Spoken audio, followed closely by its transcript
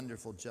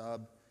wonderful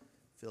job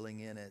filling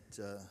in at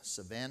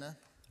Savannah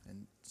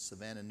and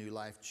Savannah New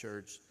Life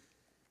Church,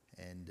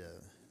 and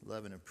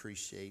love and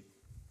appreciate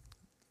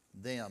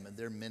them and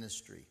their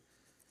ministry.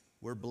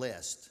 We're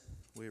blessed.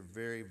 We're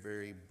very,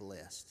 very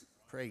blessed.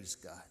 Praise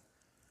God.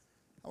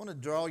 I want to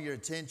draw your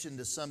attention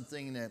to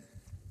something that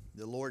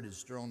the Lord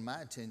has drawn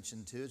my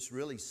attention to. It's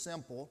really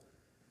simple.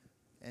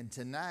 And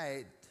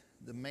tonight,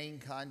 the main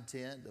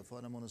content of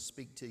what I'm going to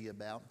speak to you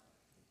about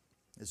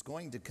is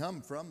going to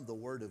come from the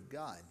Word of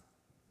God.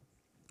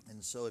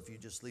 And so if you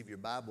just leave your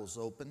Bibles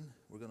open,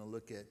 we're going to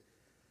look at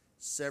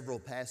several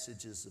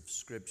passages of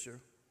Scripture.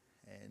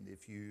 And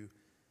if you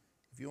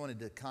wanted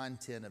the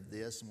content of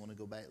this and want to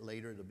go back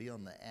later, it'll be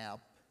on the app.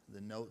 The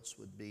notes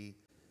would be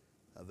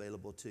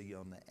available to you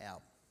on the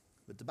app.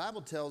 But the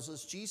Bible tells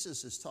us,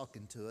 Jesus is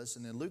talking to us,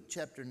 and in Luke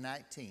chapter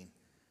 19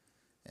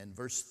 and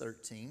verse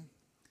 13,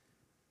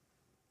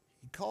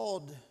 He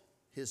called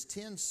His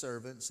 10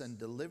 servants and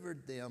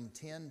delivered them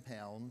 10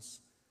 pounds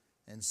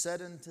and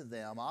said unto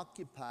them,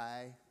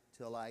 Occupy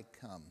till I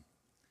come.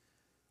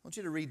 I want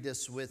you to read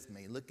this with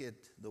me. Look at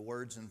the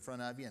words in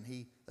front of you,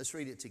 and let's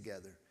read it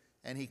together.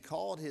 And he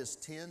called his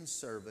 10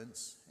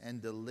 servants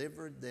and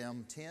delivered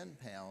them 10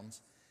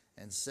 pounds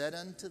and said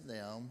unto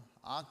them,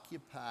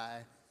 Occupy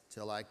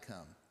till I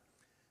come.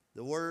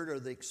 The word or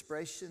the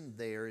expression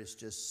there is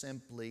just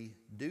simply,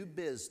 do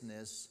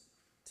business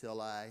till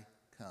I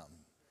come.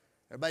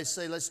 Everybody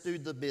say, let's do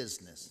the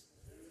business.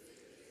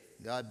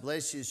 God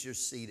bless you as you're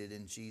seated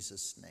in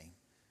Jesus' name.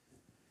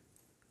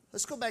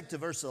 Let's go back to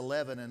verse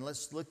 11 and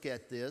let's look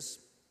at this,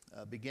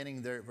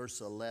 beginning there at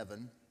verse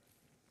 11.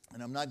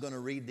 And I'm not going to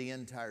read the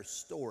entire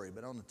story,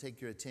 but I want to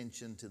take your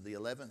attention to the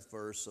 11th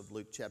verse of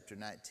Luke chapter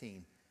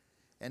 19.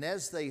 And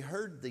as they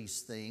heard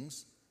these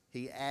things,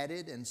 he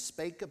added and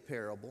spake a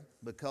parable,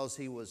 because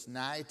he was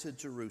nigh to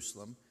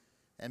Jerusalem,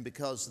 and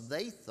because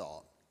they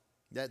thought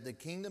that the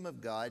kingdom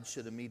of God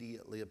should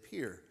immediately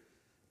appear.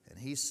 And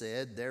he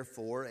said,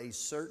 Therefore a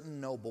certain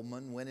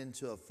nobleman went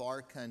into a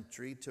far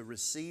country to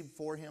receive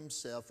for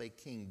himself a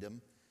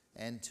kingdom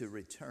and to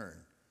return.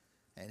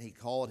 And he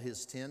called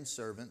his 10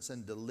 servants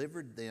and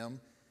delivered them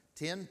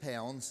 10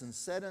 pounds and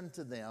said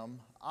unto them,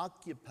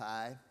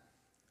 Occupy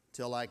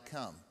till I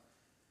come.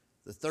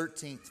 The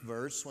 13th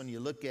verse, when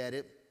you look at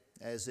it,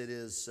 as it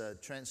is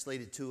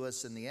translated to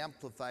us in the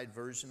Amplified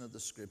version of the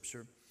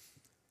Scripture,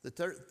 the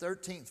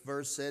 13th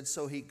verse said,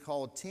 So he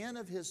called 10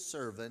 of his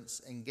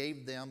servants and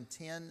gave them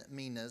 10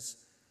 minas,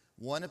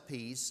 one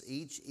apiece,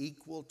 each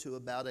equal to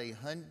about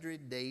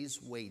 100 days'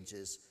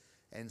 wages,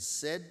 and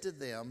said to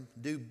them,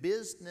 Do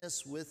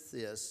business with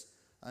this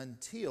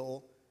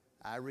until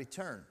I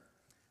return.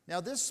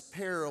 Now this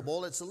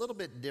parable, it's a little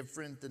bit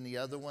different than the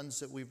other ones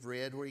that we've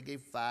read, where he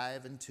gave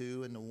 5 and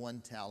 2 and the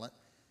 1 talent.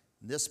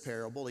 In this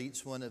parable,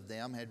 each one of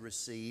them had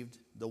received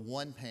the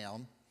 1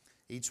 pound.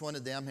 Each one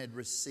of them had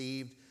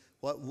received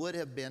what would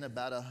have been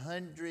about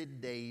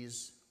 100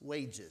 days'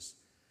 wages.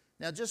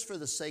 Now, just for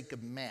the sake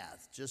of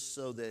math, just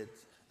so that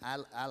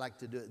I like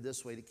to do it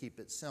this way to keep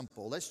it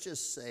simple, let's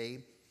just say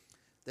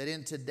that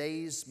in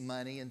today's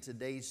money, in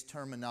today's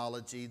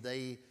terminology,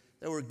 they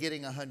were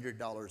getting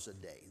 $100 a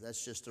day.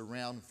 That's just a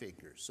round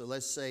figure. So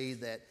let's say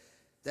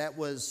that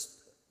was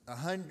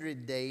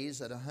 100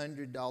 days at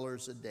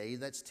 $100 a day.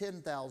 That's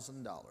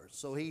 $10,000.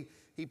 So he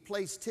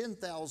placed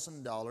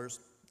 $10,000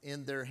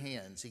 in their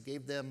hands. He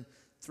gave them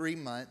 3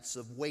 months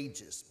of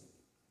wages.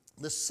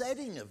 The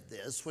setting of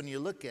this, when you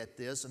look at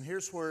this, and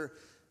here's where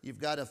you've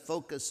got to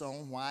focus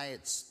on why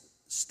it's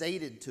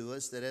stated to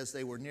us that as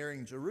they were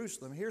nearing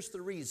Jerusalem, here's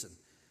the reason.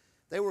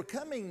 They were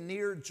coming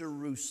near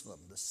Jerusalem.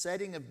 The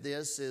setting of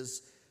this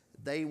is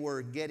they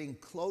were getting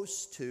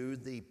close to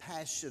the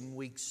Passion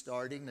Week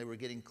starting. They were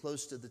getting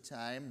close to the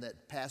time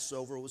that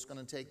Passover was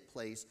going to take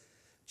place.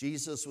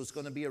 Jesus was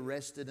going to be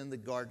arrested in the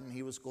garden.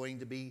 He was going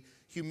to be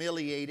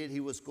humiliated.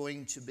 He was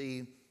going to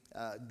be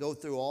go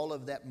through all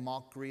of that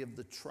mockery of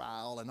the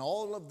trial, and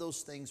all of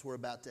those things were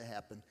about to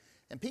happen.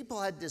 And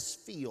people had this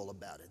feel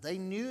about it. They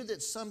knew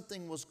that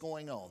something was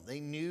going on.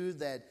 They knew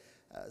that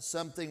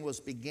something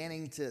was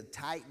beginning to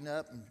tighten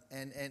up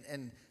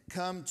and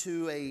come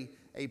to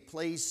a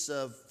place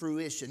of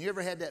fruition. You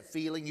ever had that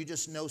feeling? You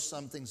just know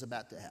something's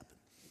about to happen.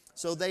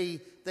 So they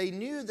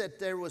knew that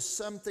there was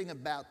something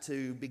about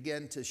to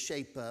begin to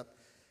shape up.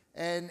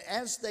 And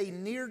as they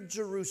neared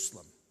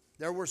Jerusalem,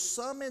 there were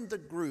some in the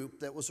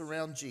group that was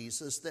around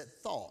Jesus that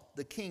thought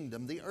the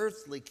kingdom, the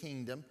earthly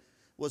kingdom,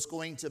 was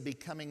going to be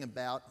coming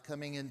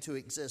into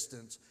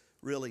existence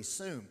really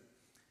soon.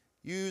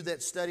 You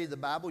that study the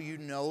Bible, you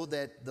know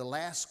that the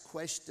last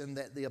question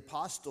that the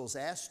apostles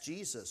asked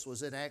Jesus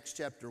was in Acts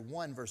chapter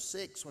 1, verse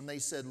 6, when they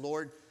said,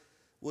 Lord,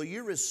 will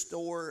you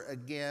restore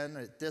again,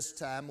 at this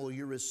time, will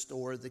you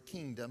restore the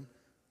kingdom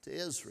to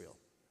Israel?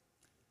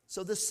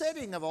 So the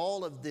setting of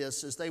all of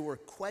this is they were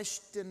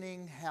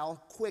questioning how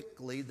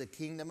quickly the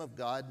kingdom of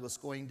God was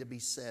going to be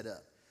set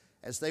up.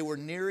 As they were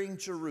nearing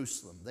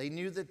Jerusalem, they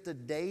knew that the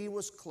day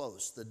was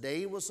close. The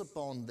day was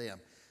upon them,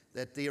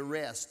 that the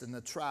arrest and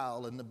the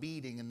trial and the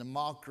beating and the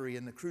mockery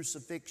and the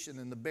crucifixion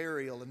and the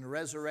burial and the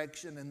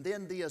resurrection and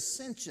then the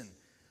ascension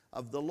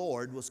of the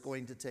Lord was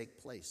going to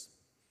take place.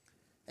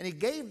 And he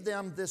gave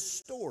them this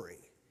story.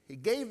 He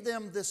gave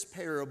them this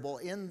parable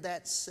in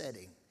that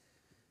setting.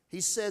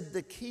 He said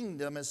the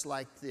kingdom is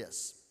like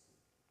this.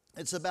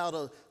 It's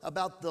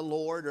about the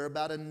Lord, or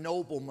about a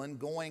nobleman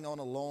going on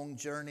a long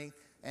journey,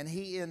 and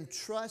he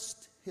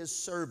entrusts his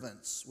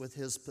servants with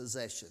his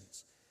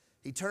possessions.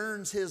 He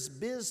turns his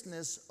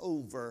business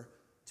over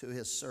to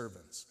his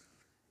servants.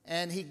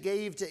 And he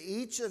gave to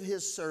each of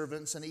his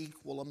servants an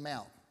equal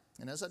amount.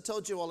 And as I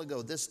told you a while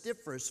ago, this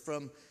differs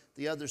from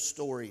the other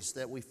stories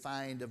that we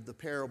find of the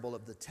parable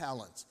of the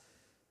talents,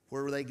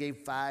 where they gave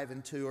 5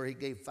 and 2, or he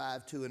gave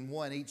 5, 2, and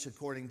 1, each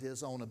according to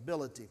his own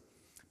ability.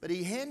 But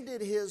he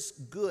handed his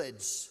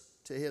goods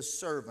to his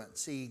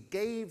servants. He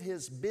gave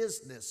his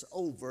business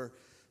over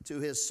to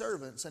his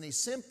servants, and he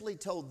simply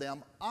told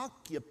them,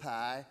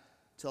 occupy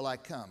till I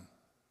come,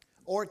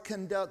 or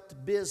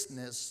conduct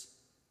business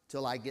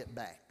till I get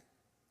back.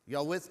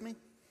 Y'all with me?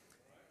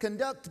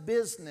 Conduct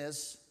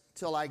business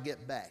till I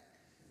get back.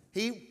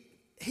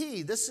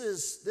 This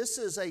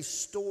is a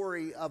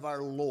story of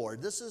our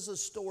Lord. This is a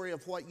story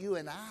of what you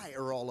and I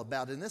are all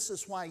about. And this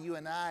is why you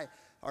and I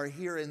are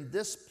here in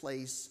this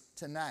place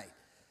tonight.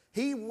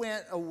 He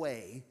went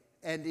away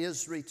and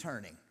is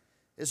returning.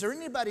 Is there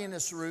anybody in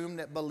this room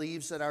that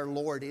believes that our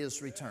Lord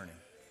is returning?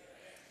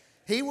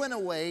 He went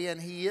away and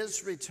he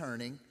is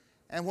returning.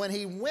 And when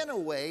he went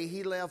away,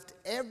 he left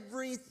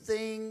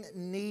everything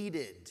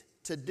needed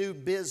to do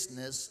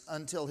business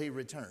until he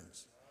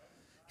returns.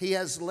 He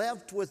has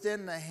left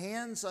within the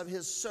hands of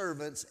his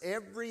servants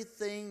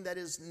everything that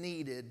is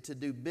needed to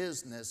do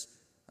business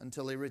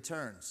until he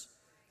returns.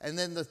 And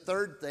then the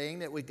third thing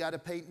that we've got to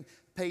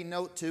pay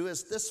note to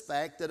is this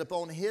fact, that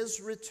upon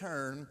his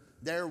return,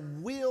 there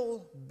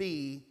will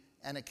be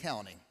an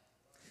accounting.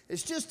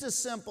 It's just as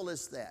simple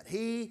as that.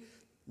 He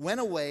went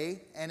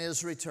away and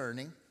is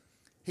returning.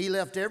 He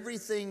left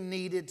everything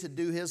needed to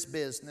do his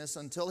business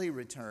until he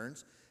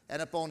returns.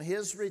 And upon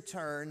his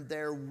return,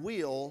 there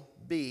will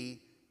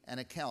be an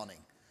accounting.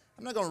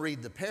 I'm not going to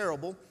read the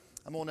parable.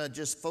 I'm going to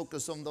just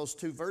focus on those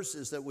 2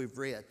 verses that we've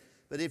read.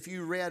 But if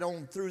you read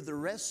on through the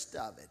rest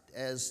of it,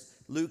 as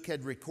Luke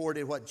had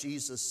recorded what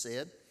Jesus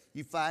said,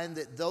 you find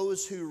that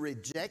those who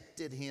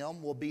rejected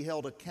him will be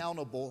held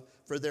accountable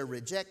for their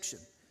rejection.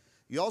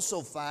 You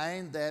also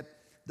find that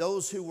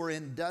those who were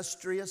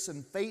industrious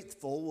and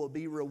faithful will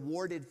be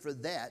rewarded for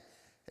that.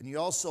 And you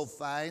also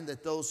find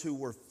that those who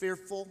were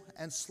fearful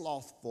and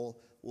slothful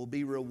will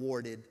be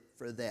rewarded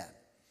for that.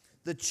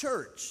 The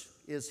church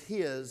is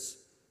his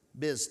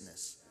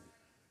business.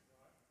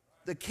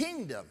 The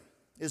kingdom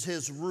is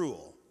his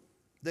rule.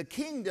 The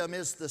kingdom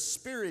is the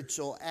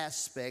spiritual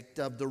aspect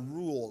of the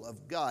rule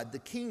of God. The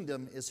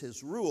kingdom is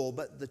his rule,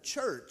 but the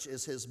church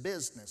is his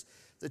business.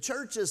 The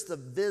church is the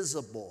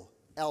visible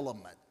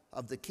element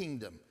of the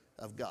kingdom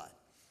of God.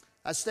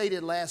 I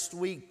stated last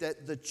week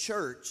that the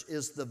church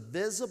is the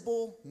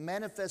visible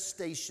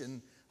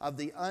manifestation of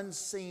the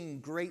unseen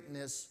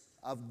greatness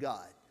of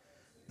God.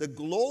 The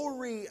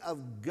glory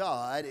of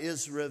God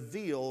is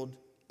revealed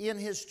in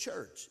his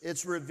church.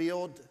 It's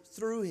revealed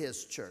through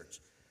his church.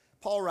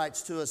 Paul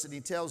writes to us and he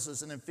tells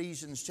us in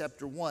Ephesians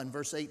chapter 1,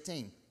 verse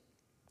 18.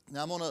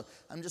 Now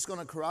I'm just going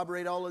to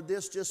corroborate all of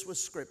this just with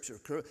scripture.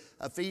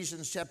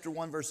 Ephesians chapter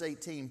 1, verse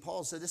 18.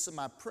 Paul said, this is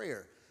my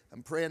prayer.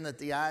 I'm praying that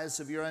the eyes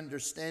of your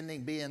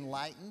understanding be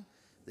enlightened,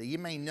 that you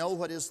may know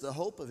what is the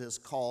hope of his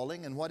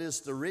calling, and what is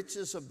the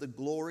riches of the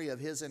glory of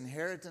his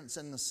inheritance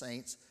in the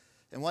saints,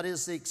 and what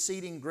is the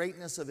exceeding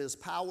greatness of his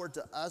power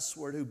to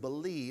usward who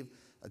believe,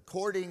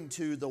 according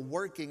to the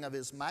working of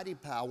his mighty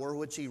power,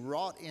 which he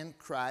wrought in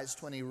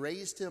Christ when he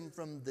raised him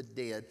from the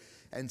dead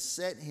and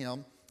set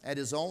him at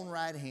his own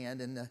right hand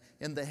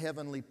in the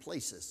heavenly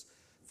places,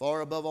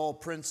 far above all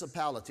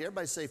principality.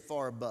 Everybody say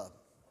far above.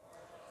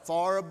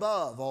 Far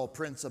above all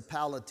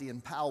principality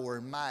and power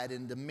and might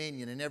and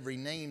dominion and every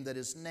name that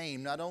is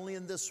named, not only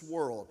in this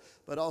world,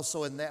 but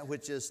also in that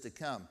which is to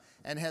come,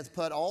 and hath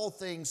put all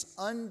things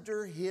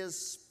under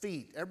his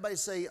feet. Everybody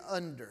say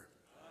under.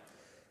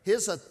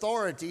 His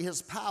authority,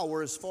 his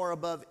power is far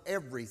above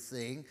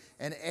everything,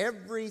 and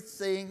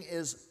everything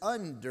is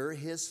under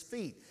his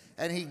feet.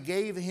 And he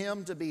gave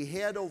him to be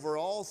head over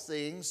all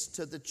things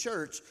to the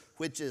church,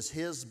 which is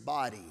his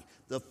body,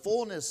 the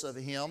fullness of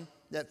him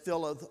that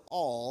filleth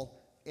all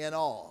in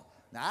all.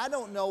 Now, I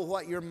don't know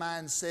what your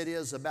mindset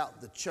is about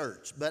the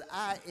church, but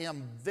I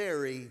am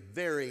very,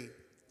 very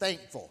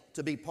thankful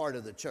to be part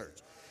of the church.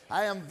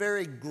 I am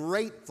very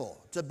grateful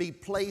to be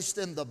placed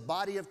in the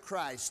body of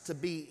Christ, to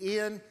be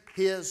in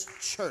his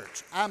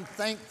church. I'm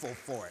thankful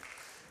for it.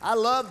 I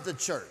love the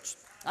church.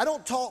 I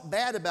don't talk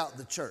bad about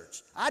the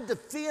church. I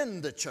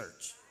defend the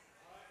church.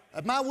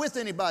 Am I with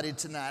anybody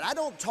tonight? I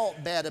don't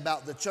talk bad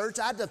about the church.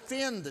 I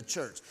defend the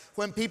church.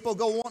 When people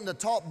go wanting to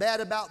talk bad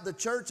about the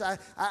church,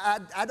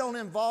 I don't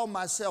involve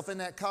myself in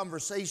that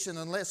conversation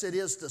unless it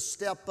is to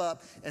step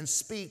up and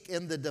speak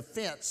in the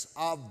defense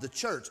of the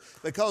church,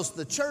 because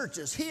the church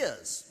is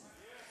his.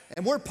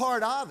 And we're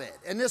part of it.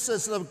 And this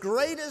is the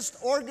greatest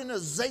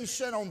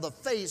organization on the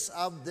face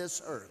of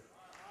this earth.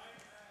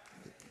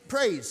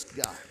 Praise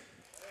God.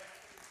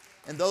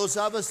 And those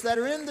of us that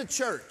are in the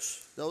church,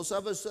 those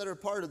of us that are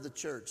part of the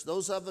church,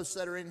 those of us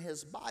that are in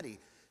His body.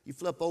 You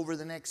flip over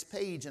the next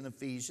page in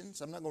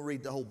Ephesians. I'm not going to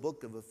read the whole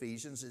book of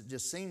Ephesians. It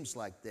just seems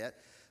like that.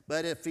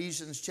 But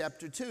Ephesians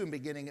chapter 2,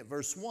 beginning at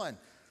verse 1,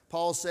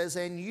 Paul says,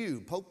 and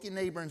you, poke your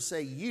neighbor and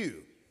say,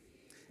 you.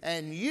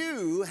 And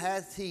you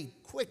hath He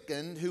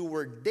quickened who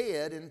were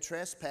dead in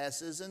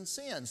trespasses and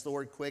sins. The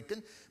word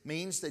quickened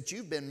means that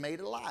you've been made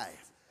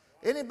alive.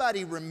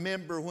 Anybody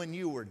remember when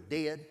you were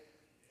dead?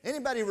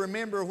 Anybody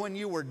remember when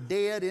you were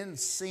dead in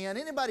sin?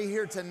 Anybody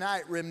here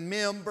tonight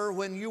remember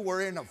when you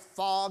were in a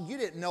fog? You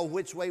didn't know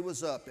which way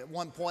was up at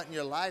one point in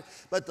your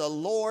life, but the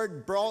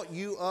Lord brought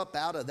you up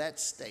out of that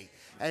state.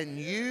 And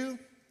you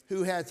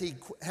who hath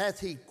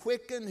he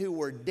quickened who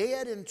were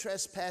dead in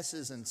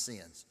trespasses and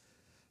sins,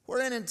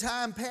 wherein in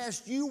time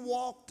past you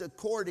walked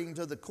according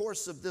to the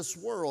course of this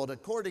world,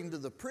 according to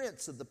the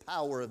prince of the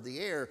power of the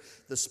air,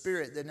 the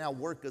spirit that now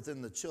worketh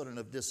in the children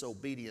of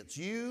disobedience.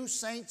 You,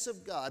 saints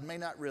of God, may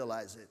not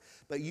realize it,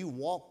 but you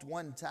walked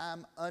one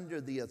time under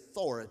the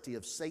authority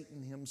of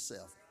Satan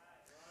himself,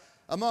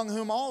 among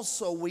whom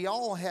also we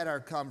all had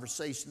our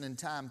conversation in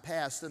time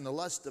past in the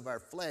lust of our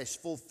flesh,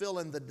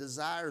 fulfilling the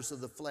desires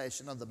of the flesh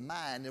and of the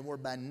mind, and were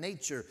by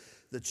nature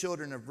the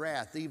children of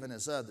wrath, even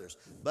as others.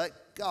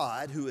 But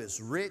God, who is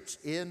rich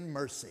in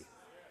mercy.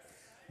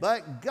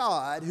 But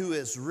God, who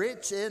is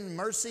rich in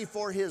mercy,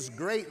 for His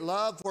great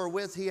love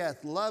wherewith He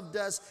hath loved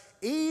us,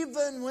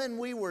 even when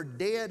we were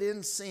dead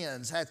in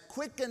sins, hath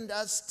quickened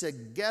us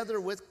together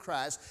with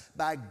Christ.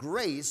 By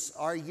grace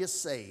are ye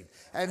saved,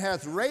 and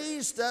hath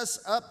raised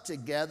us up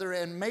together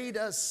and made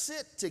us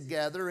sit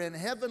together in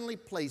heavenly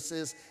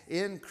places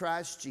in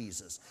Christ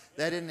Jesus,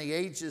 that in the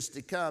ages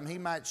to come He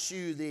might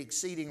shew the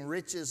exceeding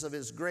riches of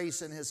His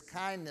grace and His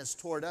kindness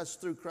toward us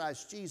through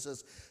Christ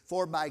Jesus.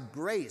 For by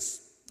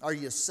grace are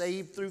you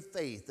saved through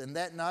faith, and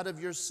that not of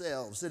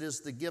yourselves. It is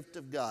the gift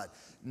of God,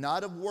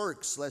 not of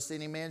works, lest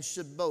any man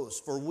should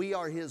boast. For we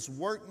are His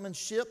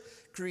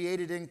workmanship,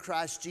 created in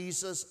Christ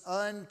Jesus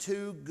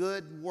unto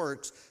good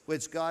works,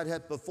 which God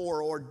hath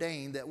before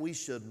ordained that we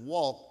should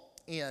walk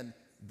in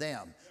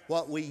them.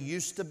 What we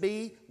used to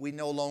be, we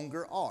no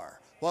longer are.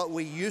 What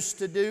we used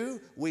to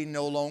do, we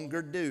no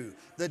longer do.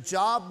 The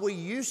job we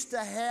used to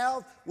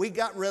have, we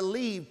got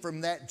relieved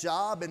from that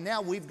job, and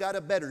now we've got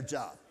a better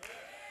job.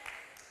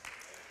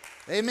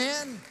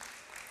 Amen?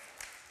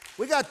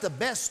 We got the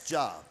best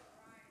job.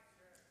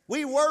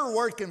 We were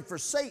working for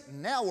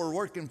Satan. Now we're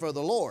working for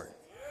the Lord.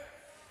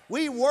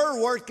 We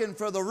were working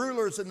for the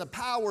rulers and the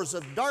powers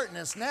of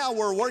darkness. Now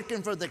we're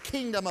working for the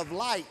kingdom of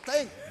light.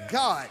 Thank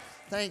God.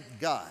 Thank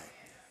God.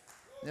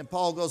 Then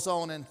Paul goes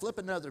on and flip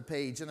another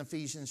page in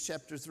Ephesians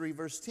chapter 3,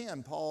 verse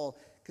 10. Paul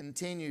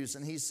continues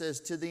and he says,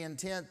 to the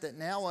intent that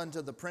now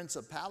unto the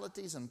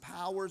principalities and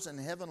powers in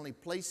heavenly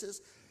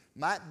places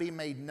might be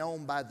made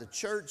known by the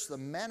church the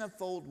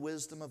manifold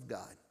wisdom of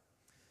God,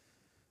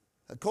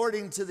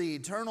 according to the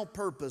eternal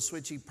purpose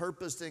which He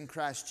purposed in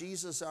Christ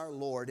Jesus our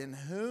Lord, in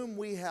whom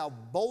we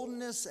have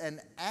boldness and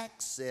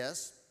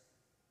access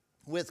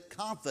with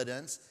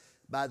confidence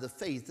by the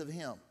faith of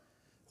Him.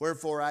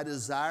 Wherefore I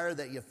desire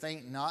that you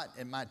faint not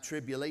in my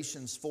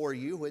tribulations for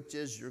you, which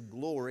is your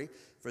glory.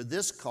 For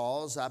this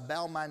cause I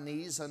bow my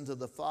knees unto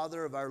the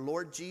Father of our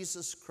Lord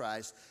Jesus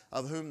Christ,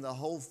 of whom the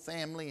whole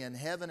family in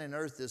heaven and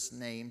earth is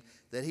named,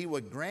 that He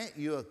would grant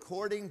you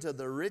according to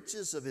the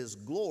riches of His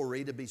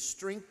glory to be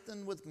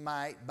strengthened with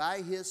might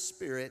by His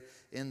Spirit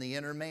in the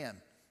inner man,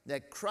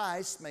 that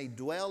Christ may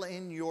dwell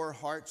in your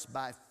hearts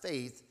by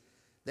faith,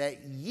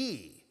 that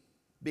ye,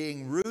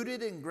 being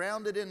rooted and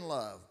grounded in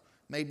love,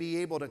 may be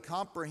able to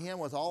comprehend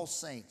with all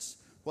saints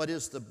what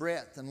is the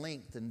breadth and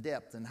length and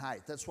depth and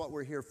height. That's what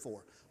we're here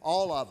for.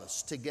 All of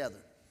us together.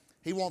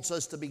 He wants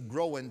us to be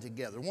growing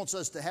together. He wants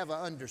us to have an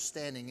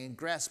understanding and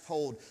grasp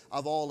hold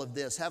of all of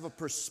this. Have a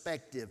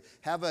perspective.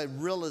 Have a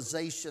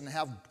realization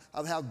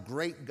of how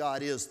great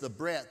God is. The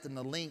breadth and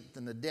the length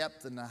and the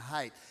depth and the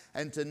height.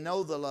 And to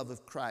know the love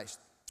of Christ,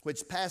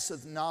 which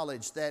passeth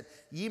knowledge, that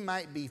ye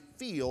might be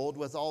filled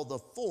with all the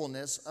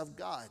fullness of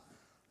God.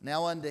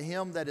 Now unto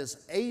Him that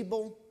is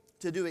able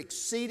to do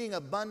exceeding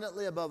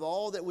abundantly above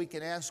all that we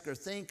can ask or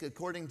think,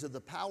 according to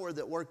the power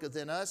that worketh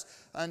in us.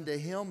 Unto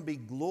Him be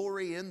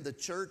glory in the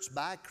church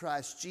by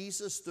Christ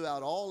Jesus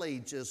throughout all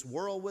ages,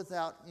 world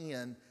without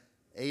end.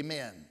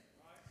 Amen.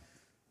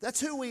 That's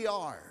who we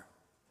are.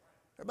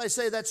 Everybody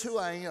say, that's who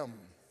I am.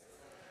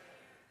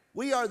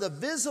 We are the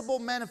visible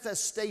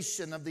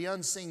manifestation of the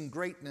unseen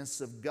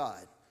greatness of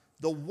God.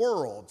 The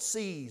world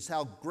sees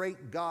how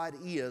great God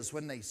is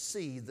when they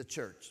see the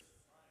church.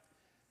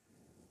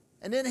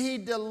 And then He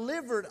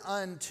delivered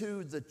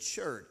unto the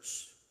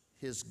church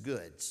His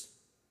goods.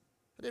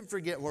 I didn't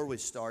forget where we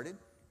started.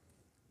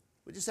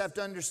 We just have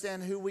to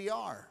understand who we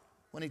are.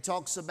 When He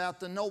talks about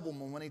the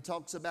nobleman, when He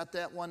talks about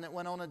that one that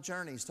went on a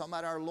journey, He's talking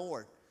about our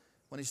Lord.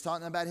 When He's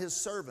talking about His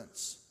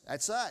servants,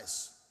 that's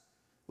us.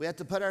 We have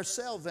to put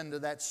ourselves into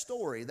that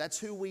story. That's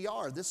who we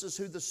are. This is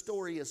who the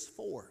story is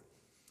for.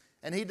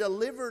 And He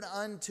delivered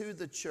unto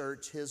the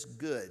church His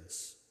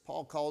goods.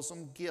 Paul calls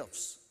them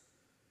gifts.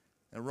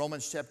 In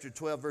Romans chapter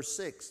 12, verse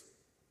 6,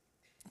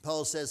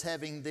 Paul says,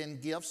 having then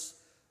gifts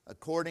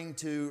according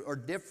to, or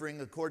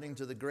differing according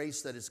to the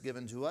grace that is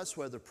given to us,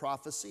 whether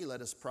prophecy,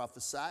 let us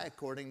prophesy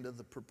according to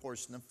the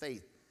proportion of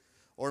faith.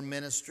 Or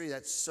ministry,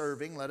 that's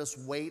serving, let us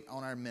wait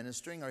on our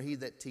ministering. Or he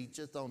that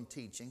teacheth, on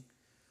teaching.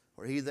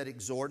 Or he that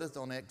exhorteth,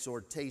 on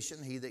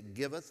exhortation. He that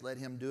giveth, let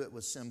him do it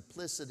with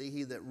simplicity.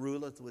 He that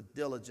ruleth, with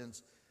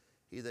diligence.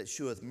 He that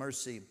sheweth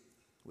mercy,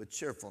 with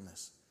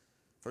cheerfulness.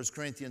 1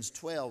 Corinthians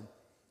 12,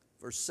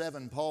 verse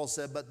 7, Paul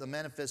said, but the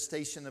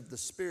manifestation of the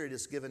Spirit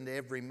is given to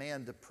every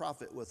man to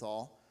profit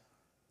withal.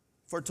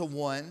 For to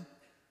one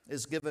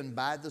is given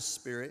by the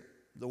Spirit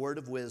the word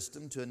of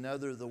wisdom, to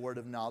another the word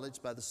of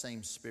knowledge by the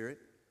same Spirit,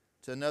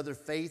 to another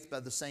faith by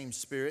the same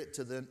Spirit,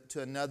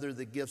 to another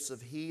the gifts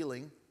of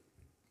healing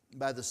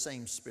by the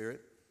same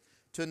Spirit,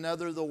 to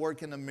another the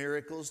working of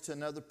miracles, to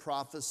another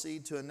prophecy,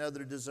 to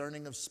another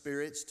discerning of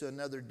spirits, to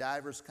another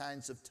divers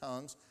kinds of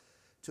tongues,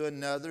 to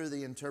another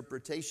the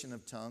interpretation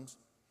of tongues.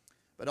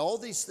 But all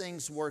these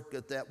things work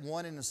at that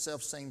one and the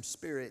selfsame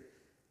Spirit,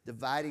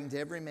 dividing to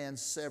every man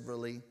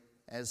severally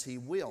as he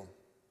will.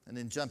 And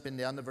then jumping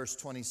down to verse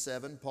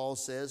 27, Paul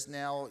says,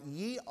 now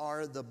ye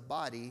are the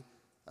body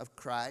of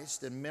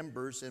Christ, and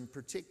members in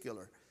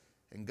particular.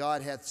 And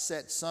God hath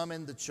set some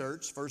in the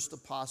church, first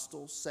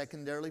apostles,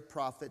 secondarily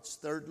prophets,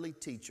 thirdly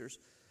teachers,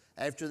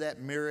 after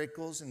that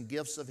miracles and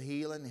gifts of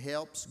healing,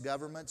 helps,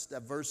 governments,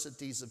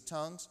 diversities of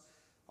tongues.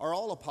 Are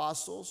all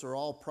apostles, or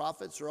all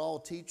prophets, or all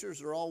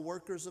teachers, or all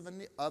workers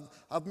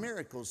of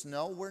miracles?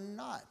 No, we're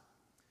not.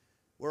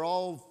 We're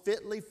all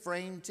fitly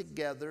framed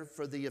together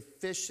for the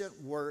efficient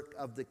work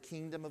of the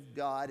kingdom of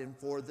God and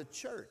for the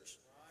church.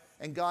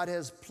 And God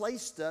has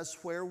placed us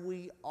where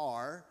we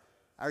are.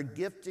 Our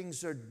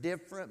giftings are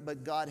different,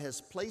 but God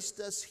has placed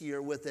us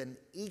here with an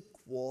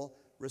equal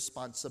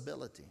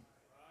responsibility.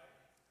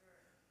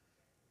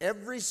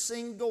 Every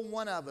single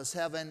one of us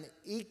have an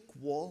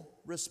equal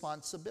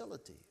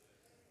responsibility.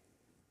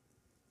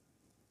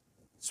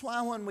 That's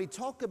why when we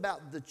talk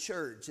about the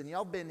church, and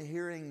y'all been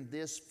hearing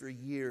this for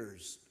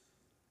years,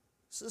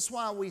 so that's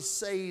why we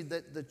say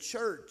that the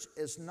church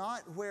is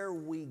not where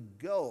we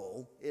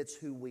go, it's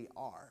who we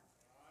are.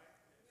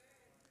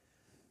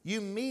 You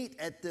meet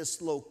at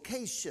this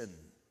location,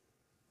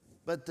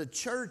 but the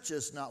church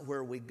is not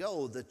where we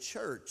go. The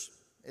church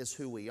is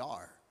who we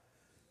are.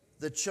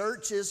 The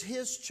church is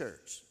His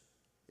church.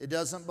 It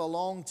doesn't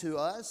belong to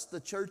us. The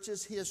church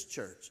is His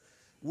church.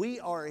 We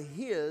are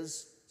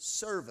His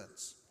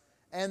servants.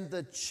 And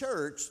the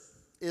church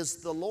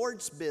is the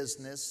Lord's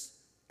business,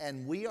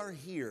 and we are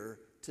here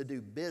to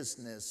do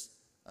business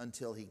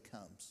until He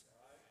comes.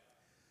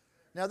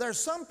 Now, there are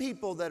some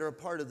people that are a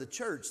part of the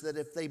church that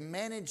if they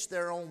manage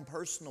their own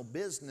personal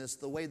business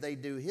the way they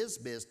do His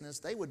business,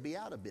 they would be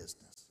out of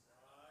business.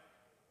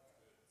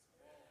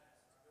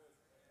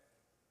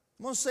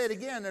 I'm going to say it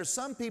again. There's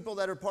some people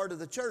that are part of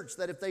the church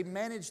that if they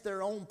manage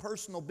their own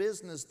personal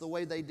business the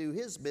way they do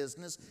His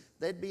business,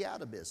 they'd be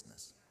out of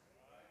business.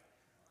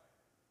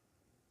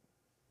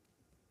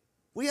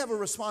 We have a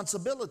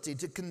responsibility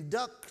to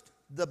conduct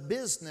the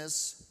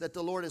business that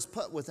the Lord has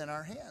put within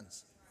our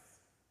hands.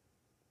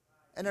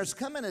 And there's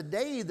coming a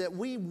day that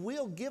we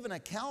will give an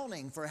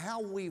accounting for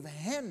how we've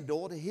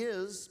handled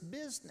His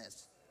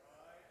business.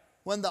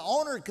 When the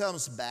owner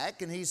comes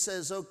back and he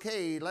says,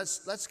 okay,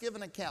 let's give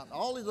an account.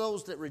 All of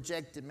those that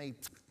rejected me,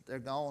 they're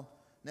gone.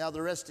 Now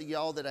the rest of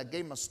y'all that I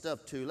gave my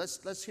stuff to,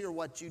 let's hear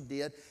what you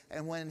did.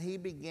 And when He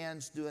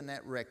begins doing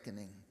that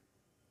reckoning,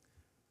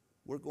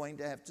 we're going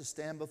to have to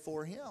stand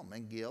before Him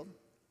and give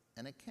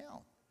an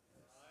account.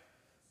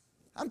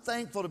 I'm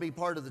thankful to be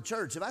part of the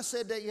church. Have I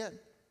said that yet?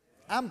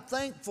 I'm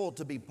thankful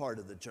to be part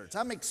of the church.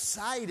 I'm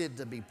excited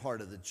to be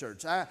part of the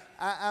church.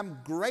 I'm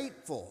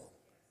grateful.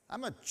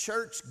 I'm a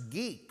church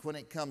geek when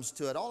it comes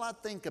to it. All I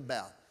think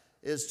about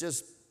is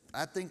just,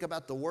 I think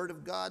about the Word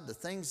of God, the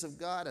things of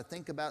God. I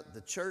think about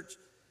the church.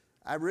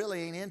 I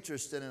really ain't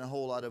interested in a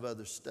whole lot of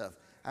other stuff.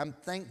 I'm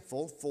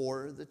thankful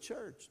for the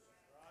church.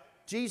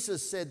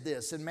 Jesus said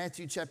this in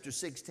Matthew chapter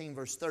 16,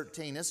 verse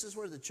 13. This is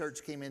where the church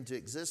came into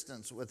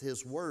existence with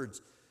His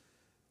words.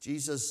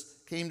 Jesus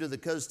came to the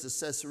coast of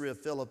Caesarea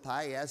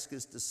Philippi, asked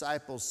His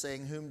disciples,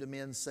 saying, whom do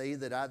men say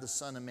that I, the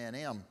Son of Man,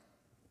 am?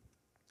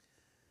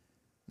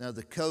 Now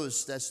the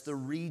coast, that's the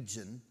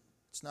region.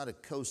 It's not a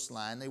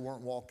coastline. They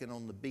weren't walking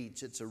on the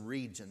beach. It's a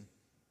region.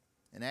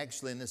 And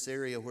actually in this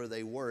area where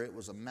they were, it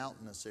was a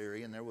mountainous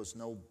area and there was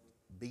no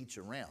beach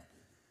around.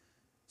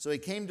 So He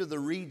came to the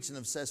region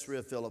of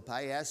Caesarea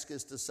Philippi, asked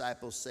His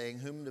disciples, saying,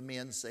 whom do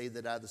men say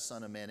that I, the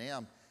Son of Man,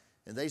 am?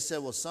 And they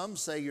said, well, some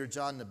say you're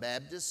John the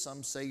Baptist,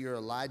 some say you're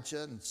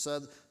Elijah, and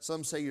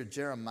some say you're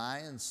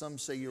Jeremiah, and some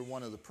say you're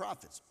one of the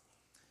prophets.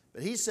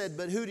 But He said,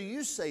 but who do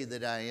you say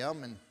that I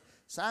am? And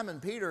Simon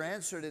Peter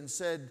answered and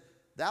said,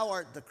 thou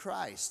art the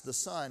Christ, the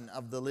Son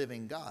of the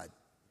living God.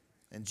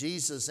 And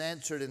Jesus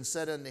answered and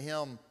said unto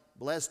him,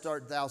 blessed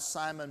art thou,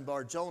 Simon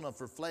Bar-Jonah,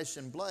 for flesh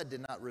and blood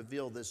did not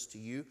reveal this to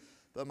you,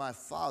 but my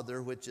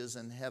Father which is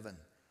in heaven.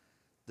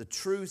 The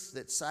truth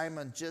that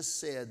Simon just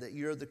said, that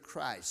you're the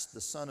Christ,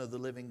 the Son of the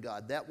living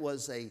God, that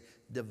was a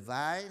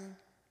divine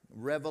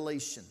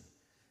revelation.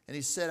 And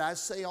he said, I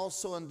say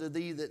also unto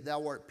thee that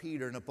thou art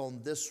Peter, and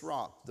upon this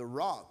rock, the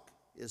rock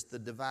is the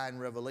divine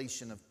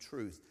revelation of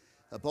truth.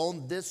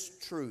 Upon this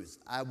truth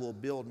I will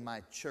build my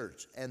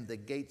church, and the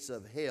gates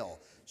of hell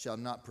shall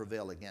not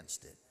prevail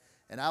against it.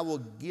 And I will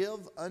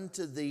give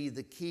unto thee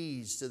the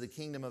keys to the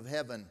kingdom of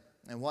heaven,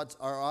 and what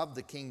are of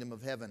the kingdom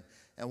of heaven.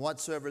 And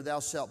whatsoever thou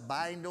shalt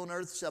bind on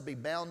earth shall be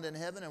bound in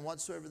heaven, and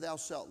whatsoever thou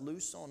shalt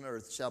loose on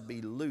earth shall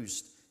be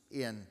loosed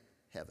in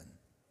heaven.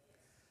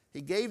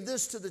 He gave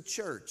this to the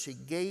church. He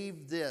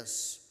gave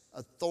this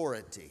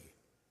authority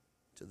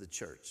to the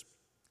church.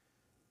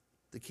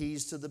 The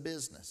keys to the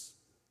business,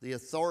 the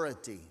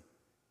authority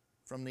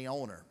from the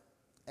owner,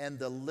 and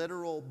the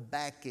literal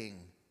backing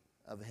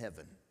of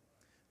heaven.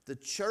 The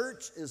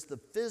church is the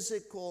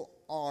physical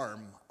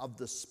arm of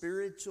the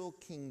spiritual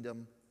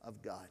kingdom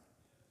of God.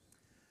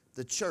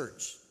 The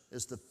church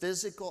is the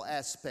physical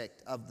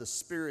aspect of the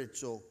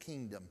spiritual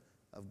kingdom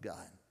of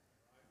God.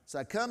 So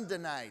I come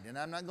tonight, and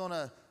I'm not going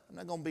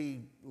to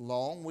be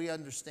long. We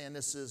understand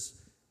this is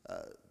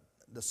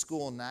the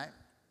school night,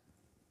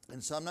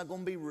 and so I'm not going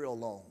to be real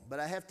long.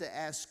 But I have to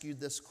ask you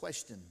this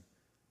question.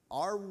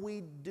 Are we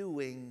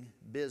doing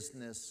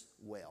business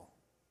well?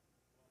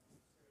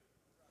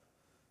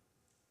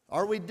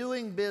 Are we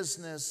doing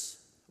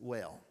business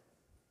well?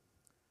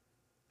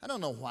 I don't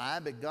know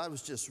why, but God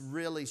was just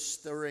really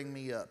stirring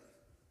me up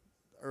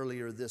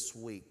earlier this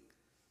week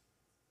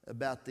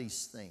about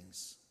these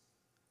things.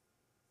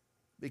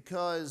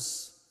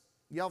 Because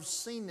y'all have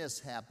seen this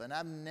happen.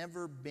 I've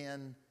never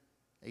been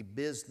a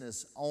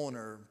business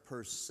owner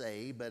per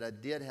se, but I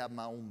did have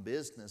my own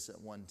business at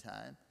one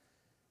time.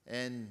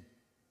 And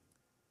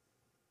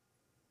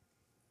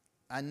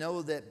I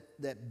know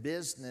that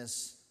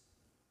business,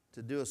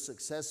 to do a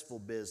successful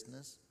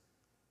business,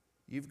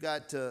 you've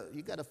got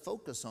to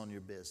focus on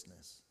your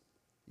business.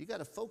 You've got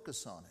to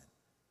focus on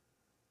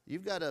it.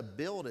 You've got to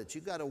build it.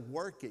 You've got to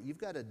work it. You've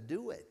got to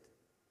do it.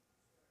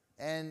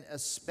 And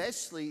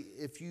especially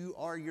if you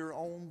are your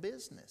own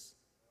business.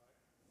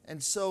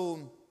 And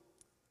so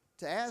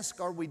to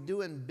ask, are we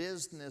doing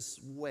business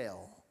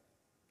well?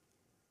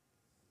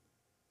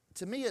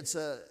 To me, it's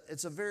a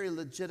very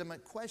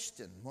legitimate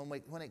question.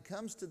 When it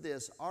comes to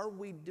this, are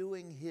we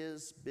doing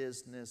His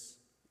business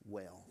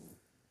well?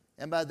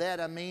 And by that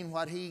I mean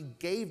what He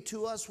gave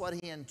to us, what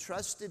He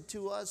entrusted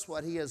to us,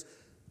 what He has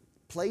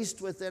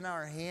placed within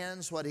our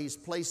hands, what He's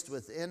placed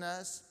within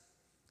us.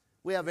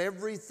 We have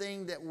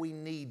everything that we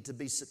need to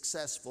be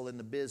successful in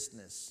the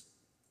business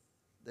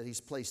that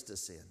He's placed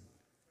us in.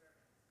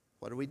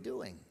 What are we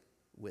doing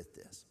with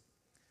this?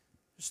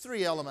 There's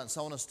three elements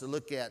I want us to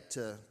look at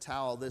to tie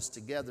all this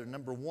together.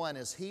 Number one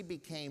is He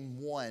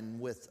became one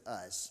with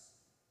us.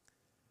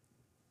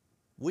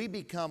 We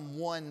become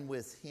one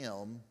with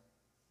Him,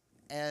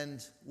 and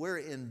we're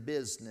in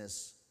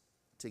business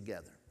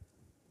together.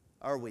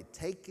 Are we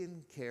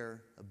taking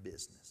care of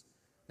business?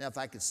 Now, if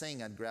I could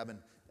sing, I'd grab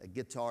a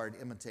guitar and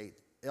imitate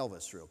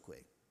Elvis real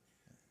quick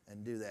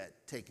and do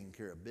that, taking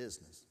care of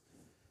business.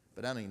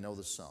 But I don't even know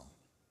the song.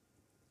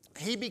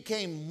 He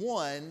became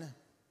one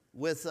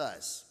with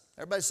us.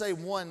 Everybody say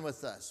one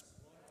with us.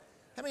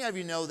 How many of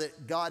you know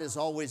that God has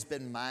always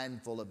been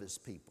mindful of His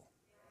people?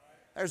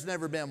 There's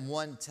never been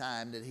one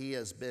time that He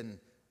has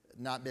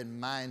not been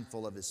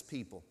mindful of His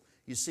people.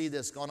 You see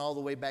this going all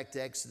the way back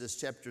to Exodus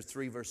chapter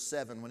 3, verse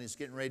 7, when He's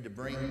getting ready to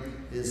bring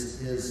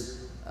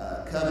His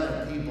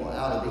covenant people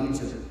out of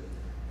Egypt.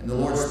 And the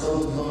Lord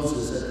spoke to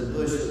Moses at the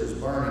bush that was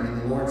burning,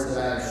 and the Lord said,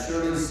 I have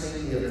surely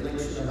seen the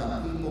affliction of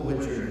my people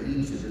which are in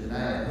Egypt, and I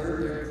have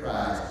heard their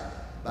cries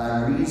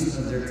by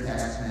reason of their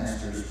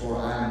taskmasters, for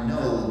I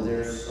know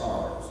their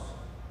sorrows.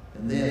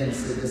 And then He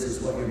said, this is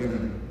what you're going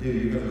to do.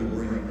 You're going to go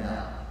bring them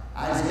out.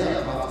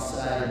 Isaiah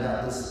prophesied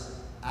about this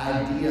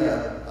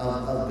idea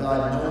of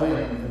God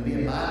knowing and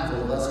being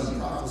mindful of us. He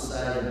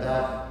prophesied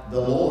about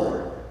the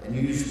Lord and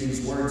used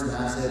these words in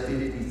Isaiah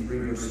 53,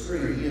 verse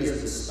 3. He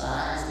is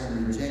despised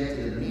and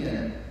rejected of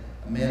men,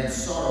 a man of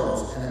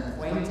sorrows and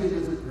acquainted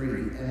with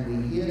grief, and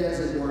we hid, as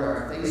it were,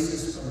 our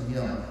faces from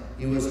Him.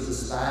 He was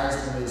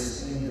despised and we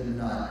esteemed Him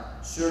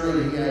not.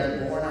 Surely He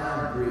had borne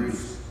our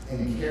griefs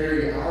and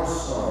carried our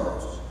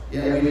sorrows.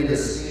 Yet we did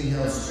esteem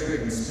Him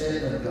stricken,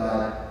 smitten of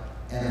God,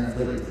 and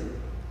afflicted.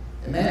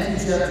 In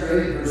Matthew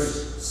chapter 8,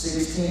 verse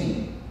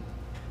 16,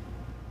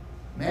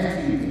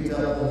 Matthew picked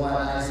up on what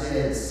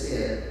Isaiah had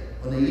said.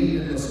 When the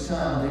evening was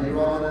come, they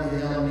brought unto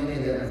Him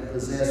many that were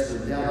possessed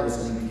with devils,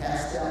 and He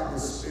cast out the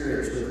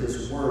spirits with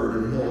His word,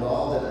 and healed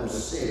all that were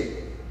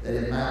sick, that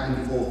it might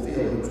be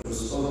fulfilled, which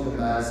was spoken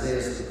by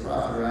Isaiah the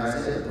prophet, or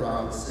Isaiah the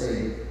prophet,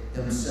 saying,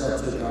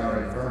 Himself took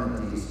our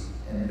infirmities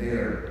and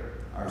bare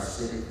our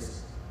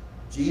sickness.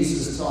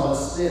 Jesus taught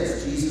us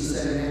this. Jesus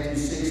said in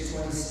Matthew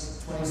 6:26,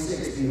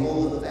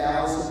 Behold the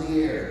fowls of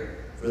the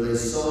air, for they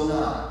sow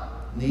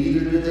not, neither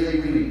do they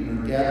reap,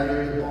 nor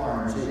gather in the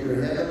barns, yet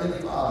your heavenly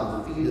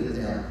Father feedeth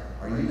them.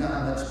 Are you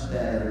not much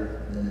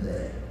better than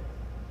they?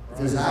 If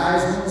His eye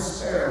is on the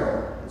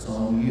sparrow, it's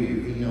on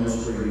you. He knows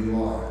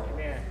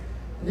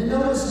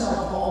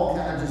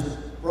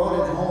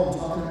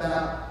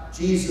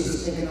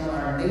Jesus taking on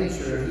our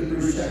nature,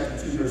 Hebrews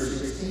chapter 2, verse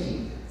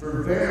 16.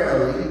 For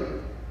verily,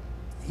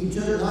 he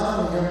took not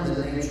on him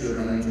the nature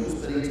of angels,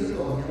 but he took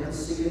on him the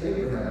seed of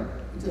Abraham.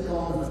 He took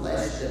on the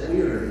flesh that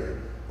we are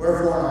in.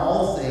 Wherefore in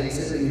all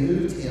things it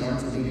behooved him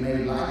to be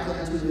made like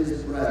unto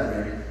his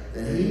brethren,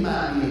 that he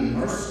might be a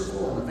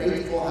merciful and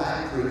faithful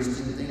high priest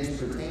in things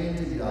pertaining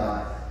to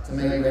God, to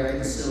make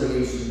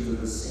reconciliation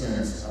for the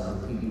sins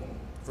of the people.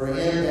 For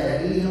in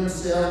that he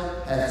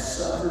himself hath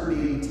suffered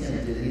being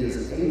tempted, he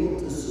is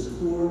able to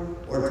succor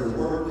or to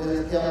work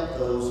with, help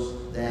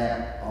those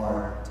that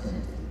are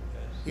tempted.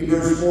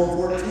 Hebrews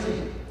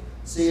 4:14.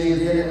 Seeing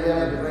then that we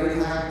have a great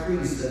high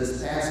priest that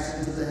has passed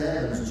into the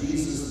heavens,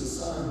 Jesus the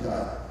Son of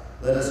God,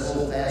 let us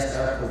hold fast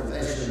our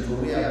profession, for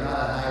we have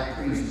not a high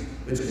priest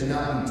which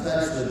cannot be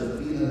touched with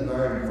the feeling of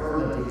our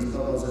infirmities,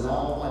 but was in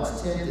all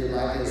points tempted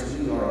like as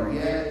we are,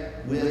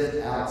 yet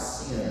without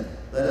sin.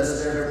 Let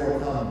us therefore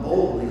come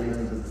boldly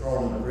into the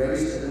throne of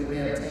grace, that we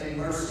may obtain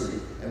mercy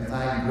and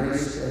find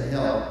grace to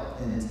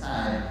help in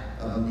time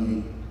of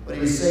need. What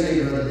he's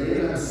saying, Brother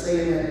David, I'm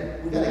saying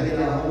that we got to get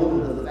a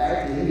hold of the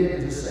fact that he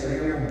didn't just say,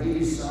 here, I'm going to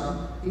give you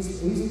some.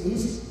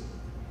 He's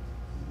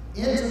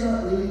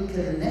intimately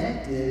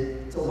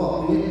connected to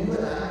what you and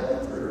I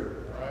go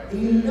through.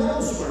 He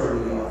knows where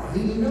we are.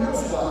 He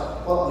knows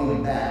what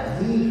we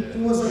battle. He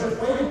was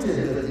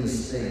acquainted with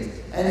these things.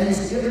 And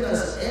he's given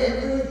us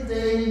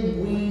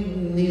everything we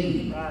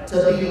need to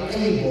be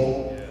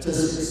able to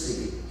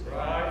succeed.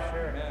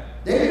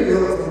 David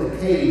wrote from the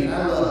cave, and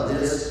I love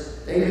this.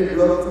 David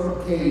wrote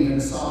from a cave in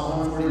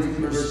Psalm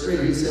 142, verse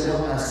 3. He said,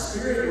 when my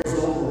spirit was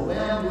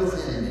overwhelmed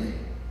within me,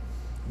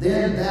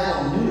 then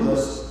thou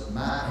knewest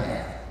my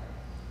path.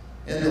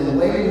 In the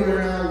way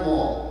wherein I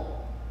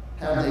walk,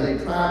 have they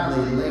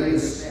privately laid a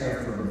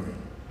snare for me.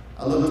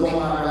 I looked on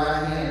my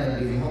right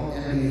hand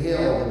and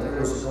beheld that there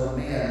was no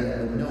man that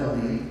would know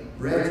me.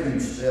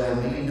 Refuge fell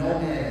me, no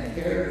man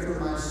cared for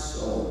my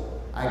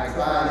soul. I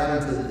cried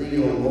unto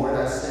thee, O Lord,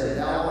 I said,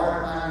 thou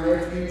art my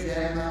refuge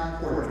and my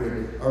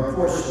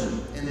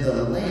portion in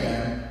the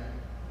land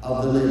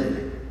of the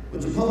living.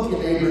 Would you poke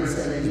your neighbor and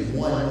say, he's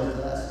one with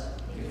us?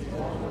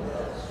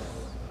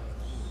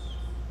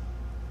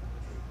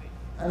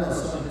 I know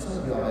some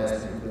of y'all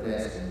asked me to quit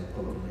asking to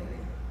poke your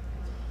neighbor.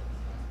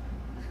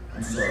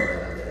 I'm sorry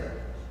about that.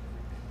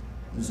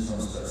 I'm just going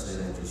to start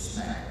saying, would you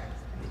smack?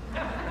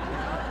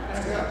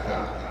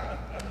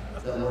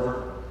 Does that work?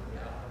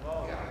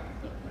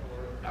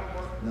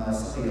 No,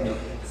 some of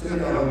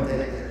y'all don't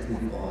take that too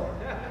far.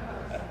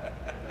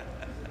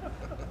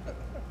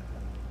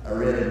 I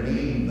read a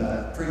meme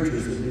about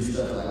preachers who do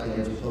stuff like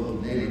that, just poke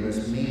your neighbor.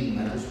 This meme,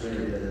 I just read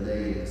it the other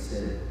day, and it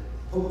said,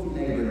 poke your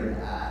neighbor in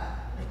the eye.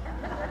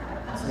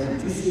 I said,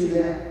 did you see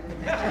that?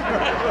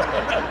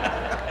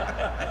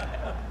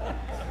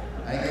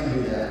 I ain't gonna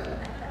do that.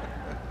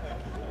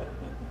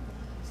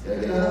 He's got to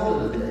get a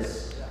hold of this.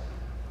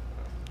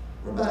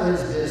 We're about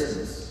his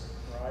business.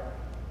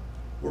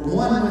 We're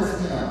one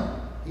with him.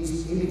 He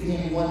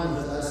became one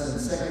with us, and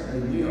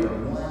secondly, we are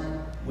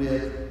one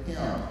with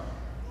him.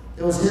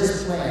 It was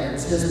his plan, it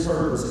was his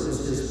purpose, it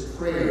was his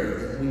prayer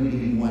that we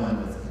be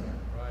one with him,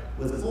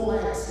 with full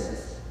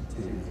access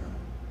to him.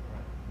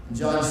 In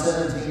John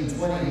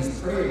 17:20, he's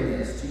praying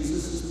this.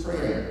 Jesus is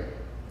praying.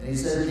 And he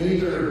said,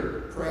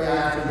 neither pray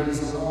I for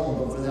these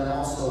alone, but for them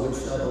also which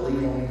shall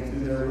believe on me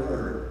through their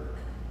word.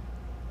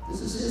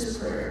 This is his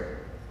prayer.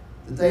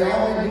 That they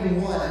all may be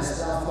one, as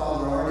thou,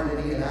 Father, art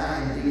in me, and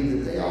I in thee,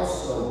 that they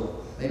also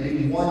may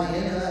be one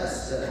in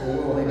us, that the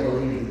world may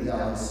believe that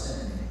thou hast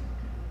sent me.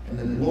 And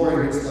the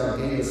glory which thou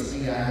gavest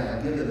me, I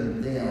have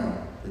given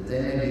them, that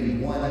they may be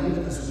one,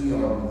 even as we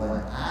are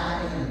one.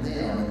 I in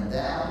them, and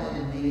thou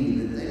in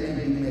me, that they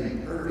may be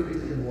made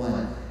perfect in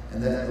one,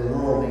 and that the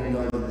world may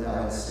know that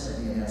thou hast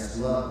sent me, and hast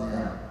loved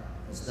them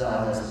as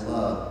thou hast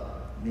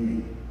loved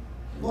me.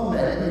 Going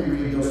back, let me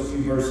read those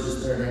few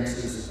verses there in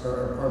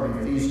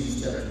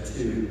Ephesians chapter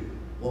 2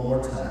 one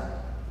more time,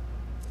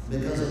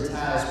 because it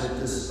ties with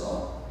this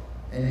thought.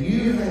 And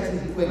you hath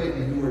he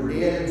quickened who were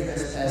dead in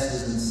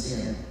trespasses and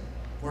sin,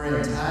 wherein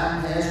in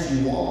time past you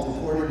walked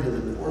according to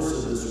the course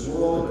of this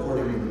world,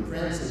 according to the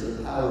prince of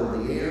the power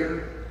of the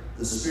air,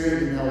 the spirit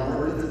that now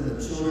worketh in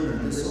the children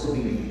of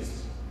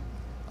disobedience,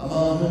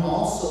 among whom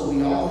also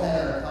we all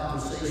had our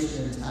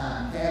conversation in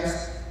time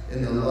past,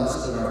 in the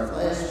lust of our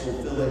flesh,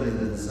 fulfilling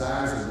the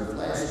desires of the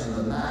flesh and of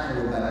the mind,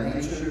 were by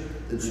nature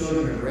the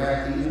children of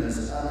wrath, even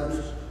as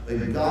others.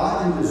 But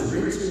God, who is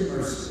rich in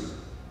mercy,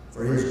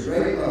 for his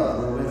great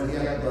love wherewith he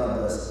hath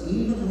loved us,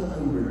 even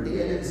when we were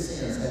dead in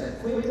sins, hath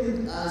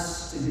quickened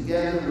us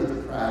together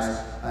with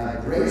Christ. By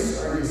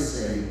grace are ye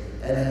saved,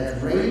 and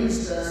hath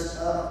raised us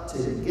up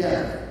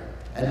together,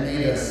 and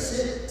made us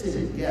sit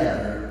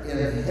together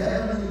in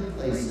heavenly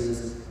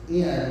places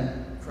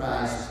in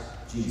Christ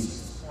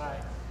Jesus.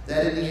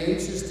 That in the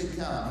ages to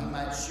come he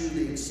might shew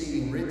the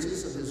exceeding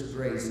riches of his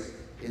grace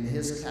in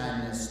his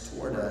kindness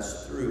toward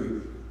us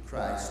through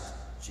Christ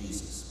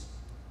Jesus.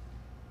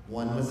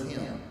 One with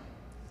him.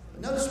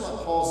 But notice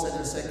what Paul said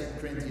in 2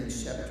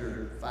 Corinthians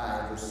chapter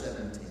 5, verse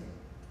 17.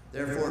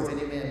 Therefore, if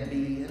any man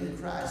be in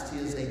Christ, he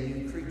is a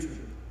new creature.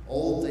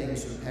 Old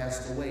things are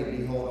passed away.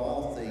 Behold,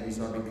 all things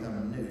are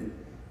become new.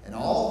 And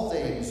all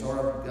things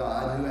are of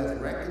God, who hath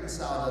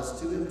reconciled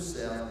us to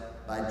himself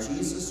by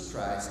Jesus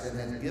Christ, and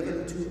hath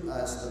given to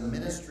us the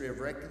ministry of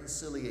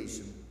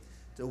reconciliation,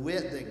 to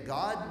wit, that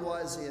God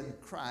was in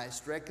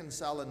Christ,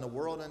 reconciling the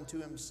world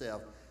unto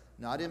himself,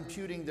 not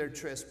imputing their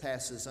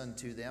trespasses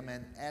unto them,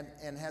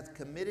 and hath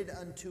committed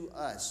unto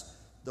us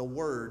the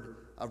word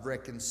of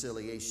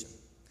reconciliation.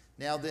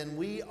 Now then,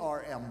 we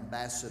are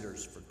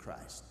ambassadors for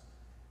Christ.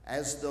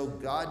 As though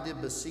God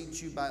did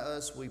beseech you by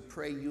us, we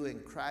pray you in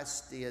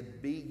Christ's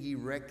stead, be ye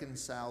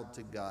reconciled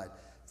to God.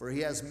 For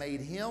he has made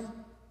him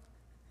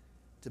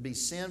to be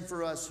sin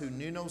for us who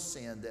knew no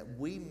sin, that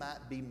we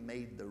might be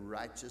made the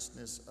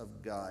righteousness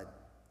of God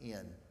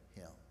in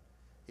him.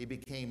 He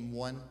became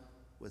one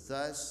with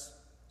us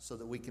so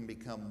that we can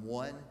become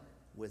one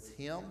with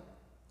him.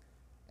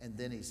 And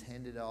then he's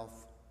handed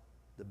off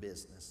the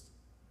business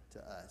to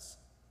us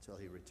till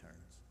he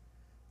returns.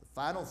 The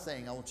final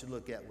thing I want you to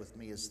look at with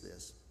me is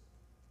this: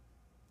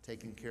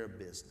 taking care of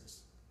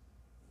business.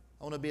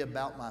 I want to be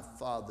about my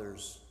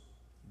Father's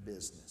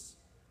business.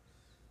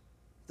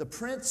 The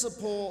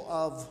principle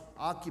of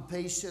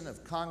occupation,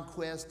 of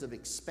conquest, of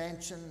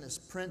expansion, this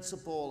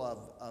principle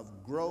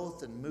of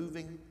growth and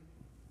moving,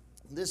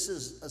 this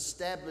is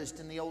established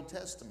in the Old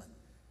Testament.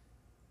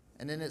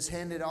 And then it's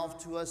handed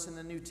off to us in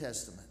the New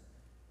Testament.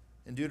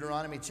 In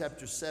Deuteronomy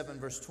chapter 7,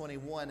 verse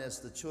 21, as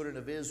the children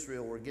of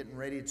Israel were getting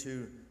ready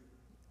to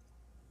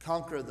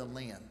conquer the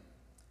land,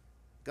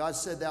 God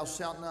said, thou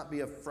shalt not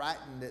be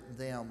affrighted at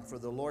them, for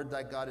the Lord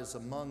thy God is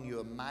among you,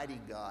 a mighty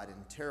God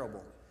and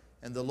terrible.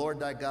 And the Lord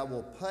thy God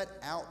will put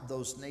out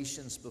those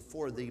nations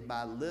before thee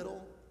by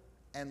little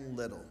and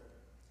little.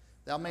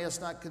 Thou mayest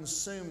not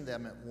consume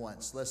them at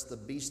once, lest the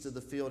beast of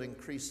the field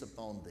increase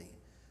upon thee.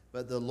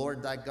 But the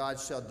Lord thy God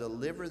shall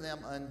deliver them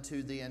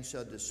unto thee, and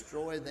shall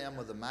destroy them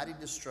with a mighty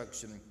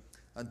destruction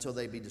until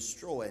they be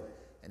destroyed.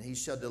 And he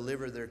shall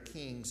deliver their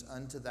kings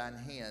unto thine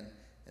hand,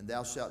 and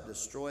thou shalt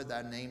destroy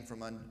their name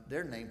from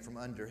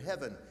under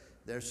heaven.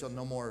 There shall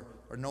no more,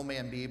 or no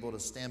man be able to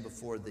stand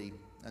before thee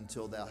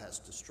until thou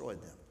hast destroyed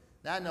them.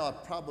 Now I know I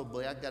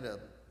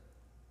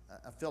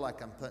feel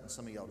like I'm putting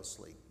some of y'all to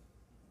sleep.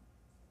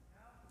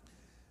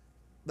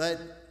 But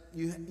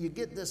you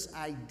get this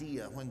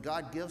idea when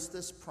God gives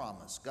this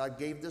promise. God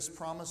gave this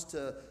promise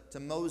to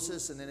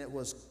Moses, and then it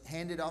was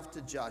handed off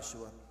to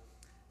Joshua.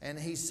 And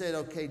he said,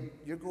 okay,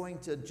 you're going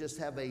to just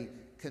have a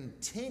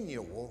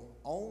continual,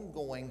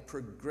 ongoing,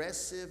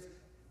 progressive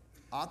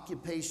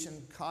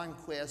occupation,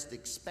 conquest,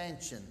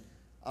 expansion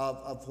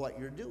of what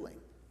you're doing.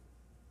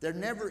 There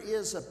never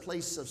is a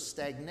place of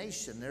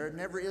stagnation. There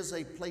never is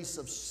a place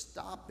of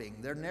stopping.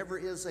 There never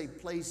is a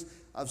place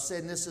of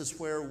saying this is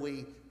where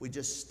we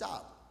just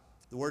stop.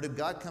 The Word of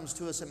God comes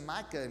to us in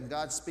Micah, and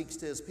God speaks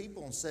to his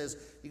people and says,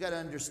 you got to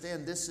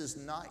understand, this is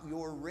not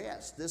your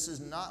rest. This is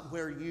not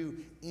where you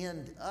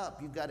end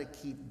up. You've got to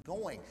keep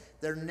going.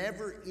 There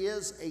never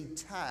is a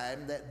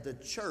time that the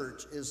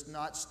church is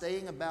not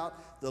staying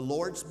about the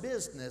Lord's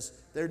business.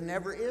 There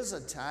never is a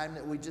time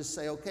that we just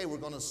say, okay, we're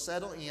going to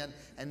settle in,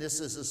 and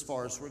this is as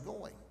far as we're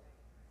going.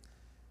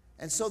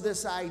 And so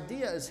this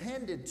idea is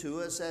handed to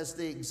us as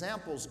the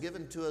examples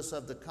given to us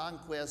of the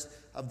conquest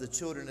of the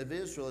children of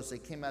Israel as they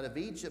came out of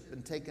Egypt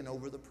and taken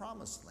over the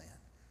promised land.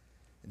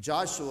 And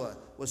Joshua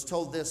was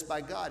told this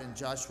by God in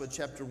Joshua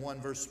chapter 1,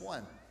 verse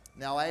 1.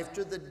 Now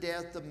after the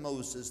death of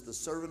Moses, the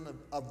servant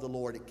of the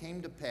Lord, it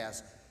came to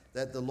pass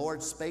that the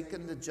Lord spake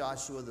unto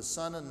Joshua, the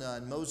son of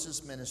Nun,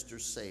 Moses' minister,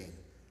 saying,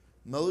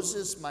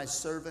 Moses, my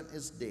servant,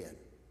 is dead.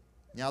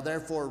 Now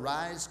therefore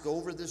arise, go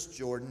over this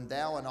Jordan,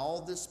 thou and all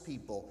this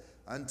people,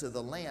 unto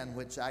the land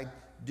which I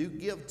do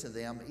give to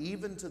them,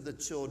 even to the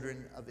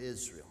children of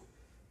Israel.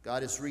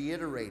 God is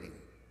reiterating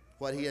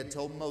what he had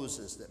told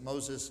Moses, that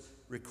Moses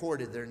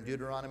recorded there in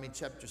Deuteronomy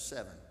chapter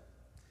 7.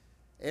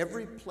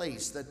 Every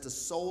place that the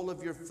sole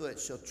of your foot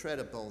shall tread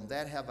upon,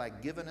 that have I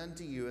given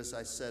unto you, as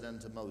I said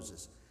unto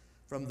Moses.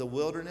 From the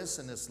wilderness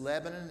and this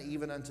Lebanon,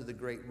 even unto the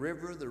great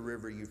river, the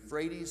river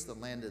Euphrates, the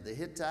land of the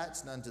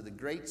Hittites, and unto the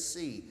great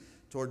sea,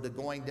 toward the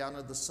going down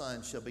of the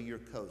sun shall be your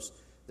coast.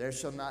 There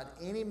shall not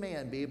any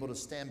man be able to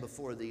stand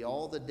before thee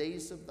all the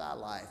days of thy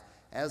life.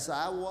 As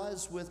I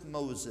was with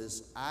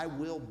Moses, I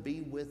will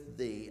be with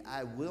thee.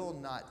 I will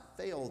not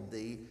fail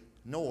thee,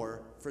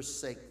 nor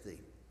forsake thee.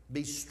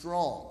 Be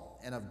strong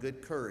and of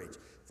good courage,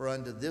 for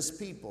unto this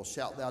people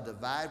shalt thou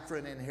divide for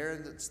an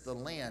inheritance the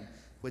land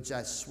which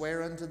I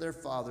swear unto their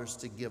fathers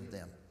to give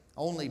them.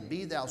 Only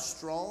be thou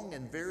strong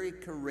and very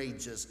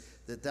courageous,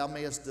 that thou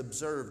mayest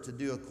observe to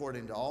do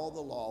according to all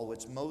the law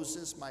which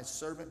Moses my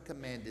servant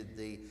commanded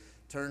thee.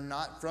 Turn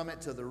not from it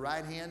to the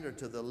right hand or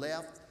to the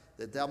left,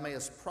 that thou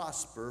mayest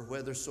prosper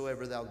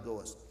whithersoever thou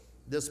goest.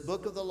 This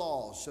book of the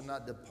law shall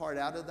not depart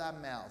out of thy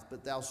mouth,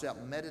 but thou shalt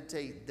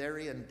meditate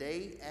therein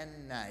day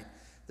and night,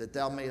 that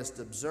thou mayest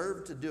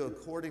observe to do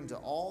according to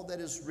all that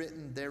is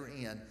written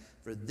therein.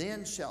 For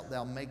then shalt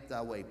thou make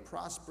thy way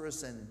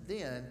prosperous, and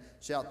then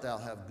shalt thou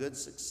have good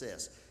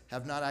success.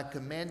 Have not I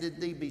commanded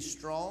thee, be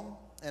strong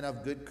and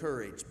of good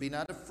courage? Be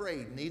not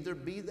afraid, neither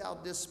be thou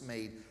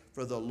dismayed,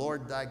 for the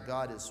Lord thy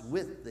God is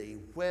with thee,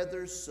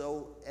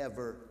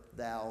 whithersoever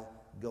thou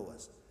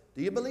goest.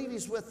 Do you believe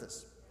he's with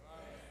us?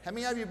 How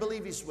many of you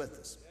believe he's with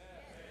us?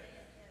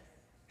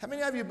 How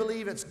many of you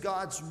believe it's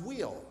God's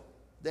will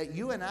that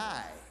you and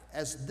I,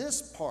 as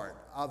this part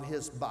of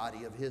his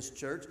body, of his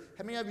church,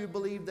 how many of you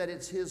believe that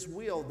it's his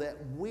will that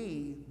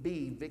we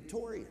be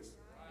victorious?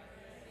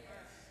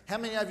 How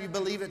many of you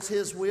believe it's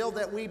his will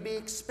that we be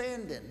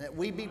expanding, that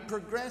we be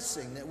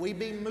progressing, that we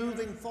be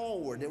moving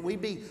forward, that we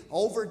be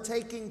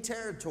overtaking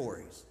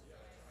territories?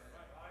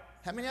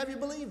 How many of you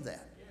believe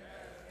that?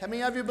 How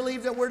many of you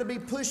believe that we're to be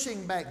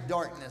pushing back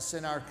darkness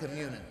in our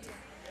community,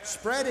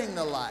 spreading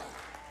the light?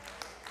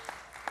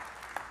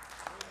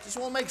 Just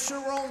want to make sure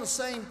we're on the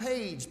same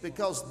page,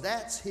 because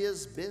that's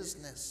his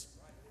business.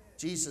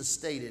 Jesus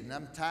stated, and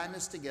I'm tying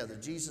this together,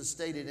 Jesus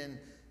stated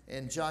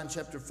in John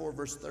chapter 4,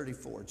 verse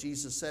 34,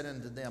 Jesus said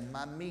unto them,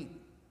 my meat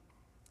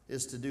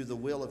is to do the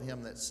will of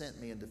him that sent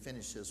me and to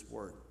finish his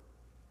work.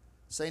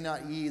 Say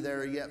not ye,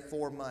 there are yet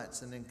 4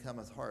 months, and then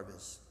cometh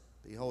harvest.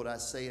 Behold, I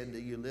say unto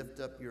you,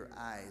 lift up your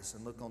eyes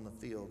and look on the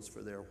fields,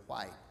 for they are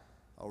white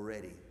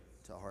already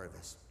to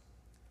harvest.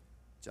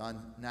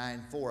 John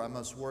 9:4, I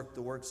must work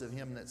the works of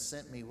him that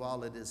sent me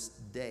while it is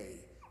day.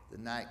 The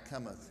night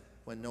cometh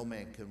when no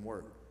man can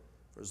work.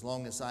 For as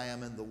long as I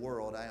am in the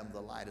world, I am the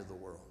light of the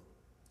world.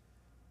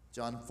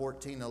 John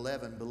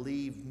 14:11,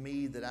 believe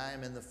me that I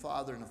am in the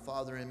Father, and the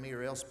Father in me,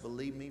 or else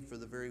believe me for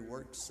the very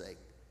work's sake.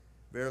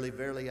 Verily,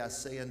 verily, I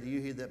say unto you,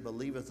 he that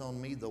believeth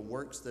on me, the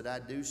works that I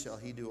do shall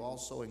he do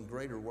also, and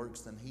greater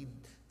works than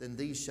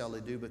these shall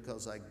he do,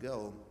 because I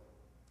go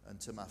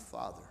unto my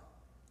Father.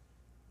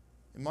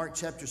 In Mark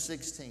chapter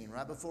 16,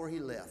 right before he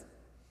left,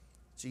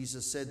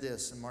 Jesus said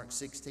this in Mark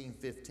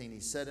 16:15. He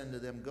said unto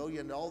them, go ye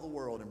into all the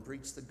world and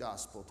preach the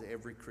gospel to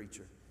every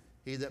creature.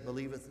 He that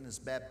believeth and is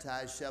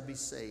baptized shall be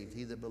saved.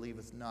 He that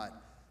believeth not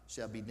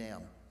shall be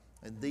damned.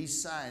 And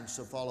these signs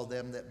shall follow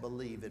them that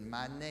believe. In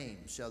my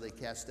name shall they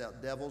cast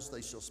out devils.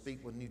 They shall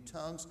speak with new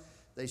tongues.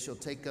 They shall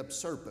take up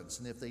serpents.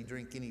 And if they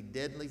drink any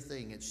deadly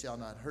thing, it shall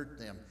not hurt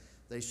them.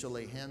 They shall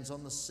lay hands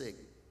on the sick,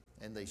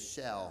 and they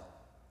shall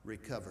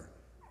recover.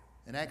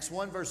 And Acts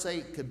 1 verse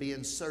 8 could be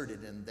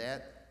inserted in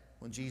that,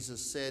 when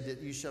Jesus said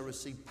that you shall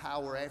receive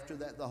power after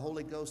that the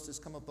Holy Ghost has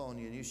come upon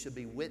you, and you shall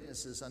be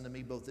witnesses unto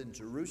me both in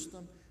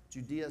Jerusalem,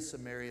 Judea,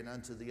 Samaria, and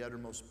unto the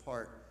uttermost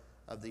part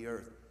of the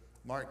earth.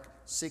 Mark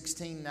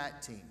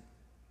 16:19.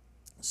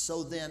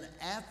 So then,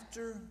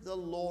 after the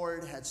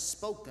Lord had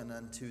spoken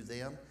unto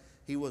them,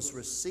 he was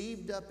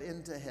received up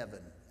into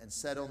heaven and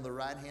sat on the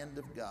right hand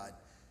of God.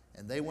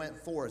 And they went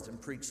forth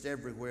and preached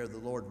everywhere, the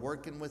Lord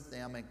working with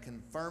them and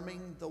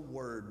confirming the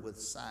word with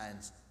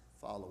signs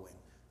following.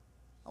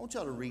 I want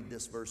y'all to read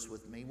this verse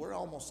with me. We're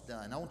almost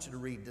done. I want you to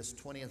read this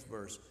 20th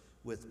verse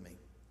with me.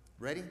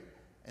 Ready?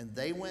 And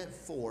they went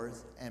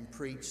forth and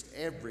preached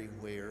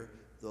everywhere,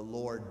 the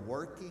Lord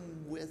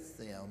working with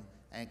them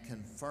and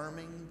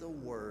confirming the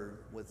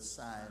word with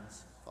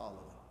signs following.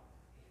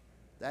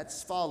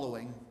 That's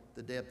following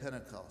the day of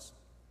Pentecost.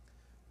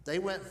 They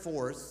went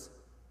forth,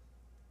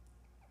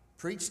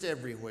 preached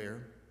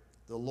everywhere,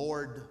 the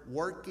Lord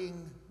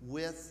working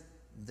with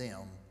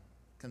them,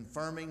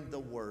 confirming the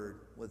word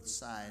with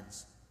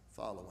signs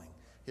following.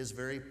 His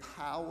very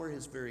power,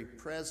 his very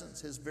presence,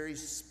 his very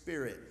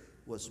spirit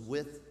was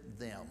with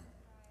them,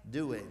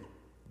 doing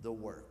the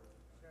work.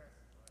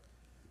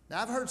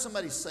 Now, I've heard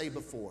somebody say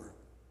before,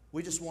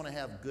 we just want to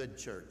have good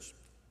church.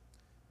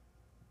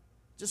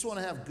 Just want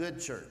to have good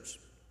church.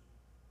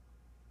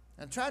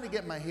 And I tried to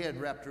get my head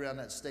wrapped around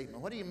that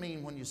statement. What do you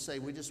mean when you say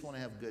we just want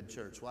to have good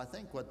church? Well, I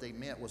think what they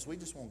meant was we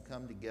just want to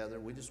come together.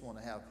 We just want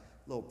to have a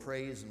little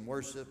praise and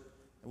worship.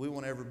 And we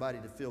want everybody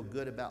to feel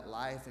good about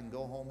life and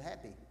go home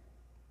happy.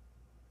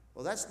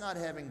 Well, that's not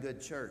having good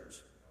church.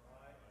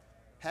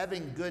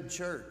 Having good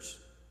church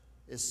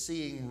is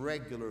seeing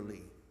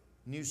regularly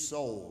new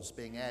souls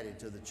being added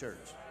to the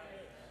church.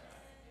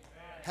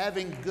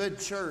 Having good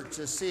church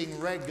is seeing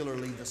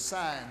regularly the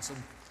signs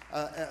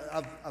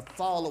of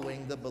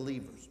following the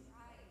believers.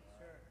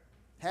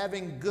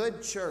 Having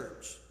good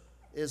church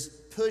is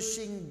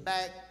pushing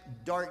back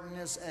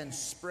darkness and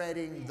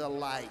spreading the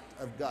light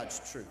of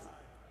God's truth.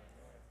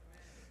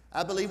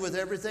 I believe with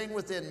everything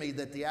within me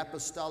that the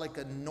apostolic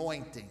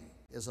anointing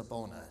is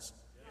upon us.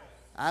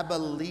 I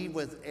believe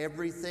with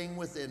everything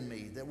within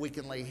me that we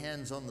can lay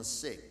hands on the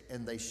sick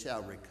and they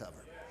shall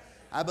recover.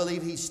 I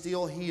believe he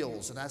still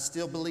heals, and I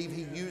still believe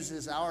he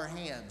uses our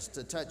hands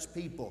to touch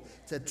people,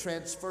 to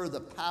transfer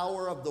the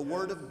power of the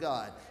Word of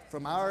God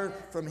from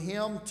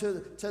him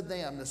to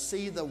them, to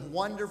see the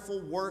wonderful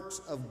works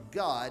of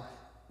God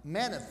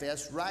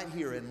manifest right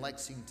here in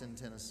Lexington,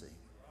 Tennessee.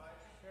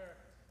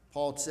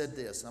 Paul said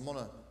this, and I'm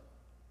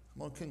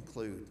going to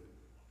conclude.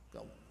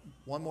 Got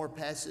one more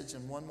passage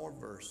and one more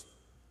verse.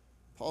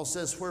 Paul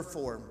says,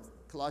 wherefore,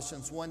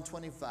 Colossians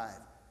 1:25,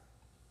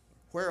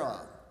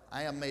 whereof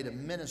I am made a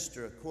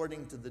minister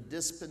according to the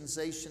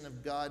dispensation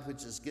of God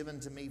which is given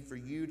to me for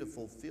you to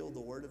fulfill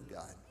the word of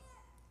God.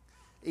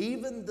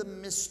 even the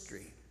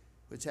mystery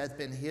which hath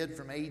been hid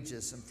from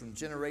ages and from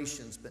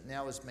generations, but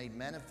now is made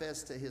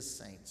manifest to his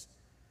saints,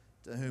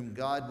 to whom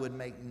God would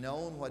make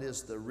known what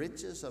is the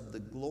riches of the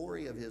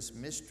glory of his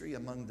mystery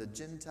among the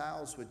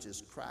Gentiles, which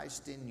is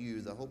Christ in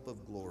you, the hope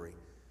of glory,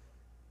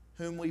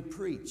 whom we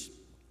preach,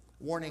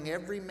 warning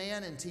every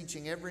man and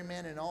teaching every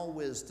man in all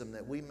wisdom,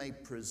 that we may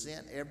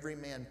present every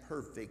man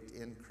perfect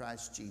in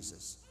Christ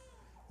Jesus.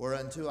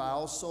 Whereunto I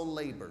also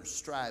labor,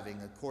 striving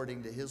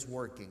according to his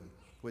working,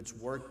 which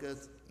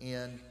worketh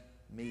in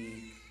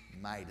me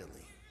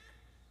mightily.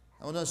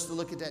 I want us to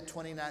look at that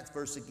 29th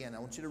verse again. I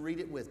want you to read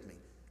it with me.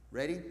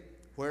 Ready?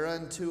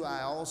 Whereunto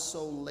I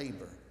also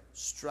labor,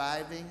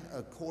 striving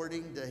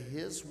according to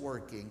his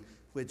working,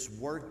 which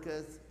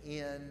worketh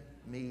in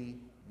me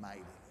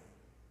mightily.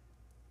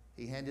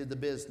 He handed the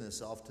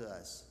business off to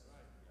us.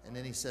 And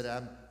then he said,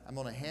 I'm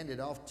going to hand it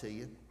off to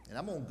you. And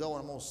I'm going to go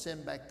and I'm going to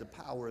send back the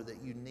power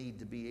that you need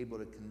to be able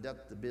to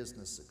conduct the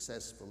business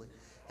successfully.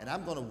 And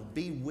I'm going to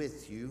be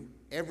with you.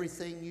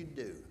 Everything you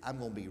do, I'm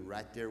going to be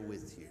right there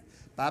with you.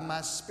 By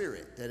my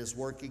Spirit that is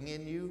working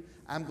in you,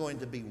 I'm going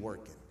to be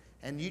working.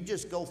 And you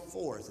just go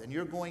forth and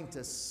you're going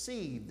to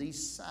see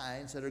these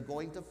signs that are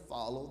going to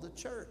follow the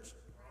church.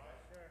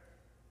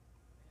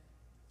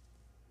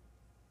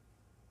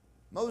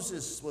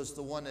 Moses was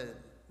the one that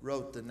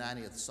wrote the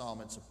 90th Psalm.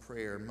 It's a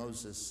prayer.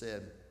 Moses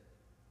said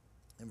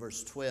in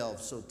verse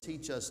 12, so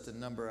teach us to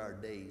number our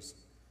days,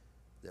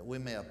 that we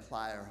may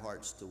apply our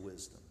hearts to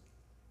wisdom.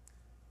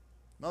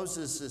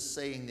 Moses is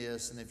saying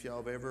this, and if y'all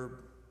have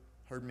ever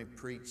heard me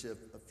preach a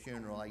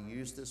funeral, I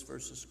use this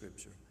verse of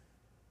Scripture.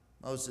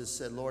 Moses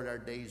said, Lord, our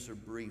days are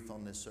brief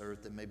on this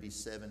earth. It may be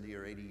 70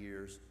 or 80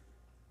 years.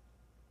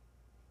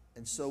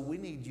 And so we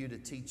need you to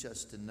teach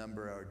us to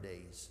number our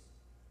days.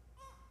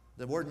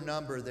 The word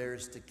number there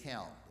is to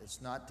count.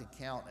 It's not to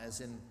count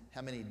as in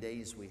how many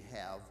days we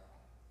have.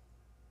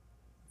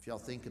 If y'all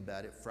think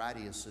about it,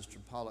 Friday is Sister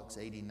Pollock's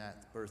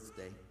 89th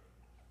birthday.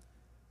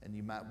 And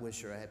you might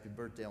wish her a happy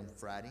birthday on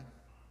Friday.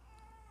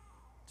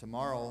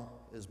 Tomorrow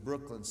is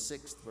Brooklyn's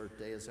 6th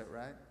birthday, is that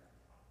right?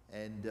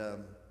 And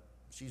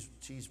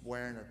she's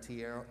wearing a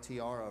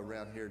tiara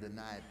around here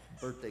tonight,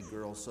 birthday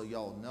girl, so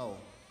y'all know.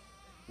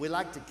 We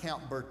like to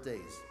count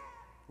birthdays.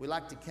 We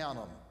like to count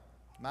them.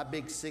 My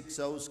big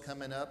 6-0's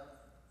coming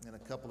up in a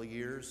couple of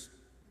years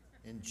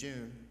in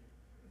June.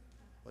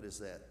 What is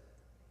that?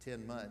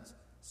 10 months.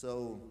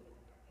 So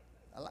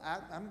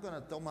I'm going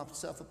to throw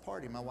myself a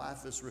party. My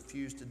wife has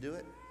refused to do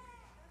it.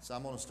 So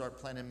I'm going to start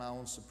planning my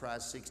own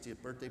surprise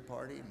 60th birthday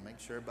party and make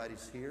sure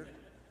everybody's here.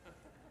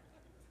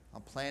 I'll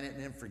plan it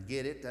and then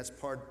forget it. That's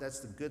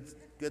the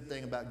good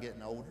thing about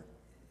getting older.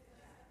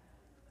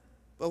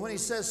 But when he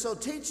says, so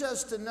teach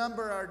us to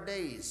number our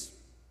days,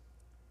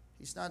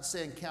 he's not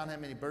saying count how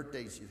many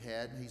birthdays you've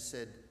had. He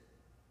said,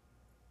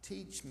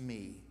 teach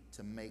me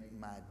to make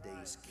my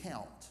days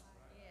count.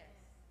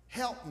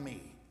 Help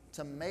me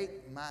to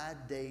make my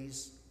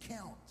days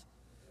count.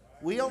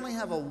 We only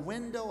have a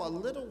window, a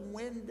little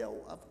window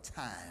of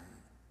time.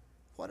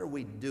 What are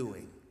we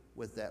doing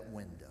with that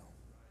window?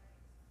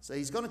 So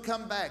he's going to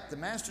come back. The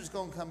master's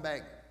going to come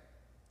back.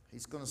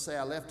 He's going to say,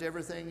 I left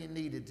everything you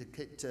needed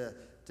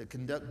to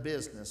conduct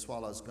business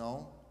while I was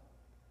gone.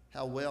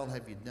 How well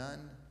have you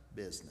done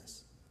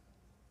business?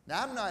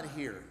 Now, I'm not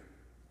here.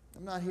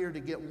 I'm not here to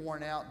get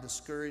worn out,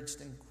 discouraged,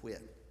 and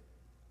quit.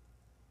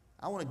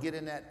 I want to get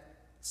in that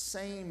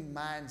same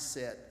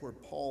mindset where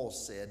Paul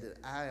said that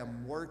I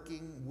am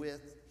working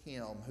with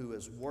him who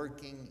is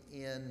working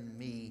in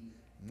me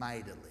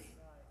mightily.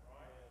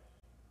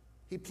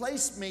 He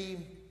placed me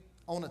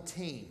on a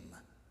team,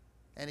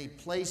 and he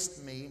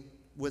placed me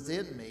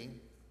within me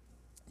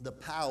the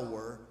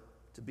power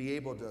to be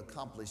able to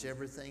accomplish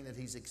everything that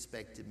he's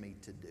expected me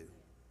to do.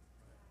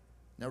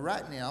 Now,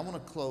 right now, I want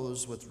to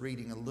close with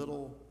reading a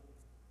little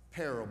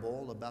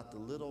parable about the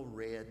little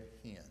red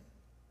hen.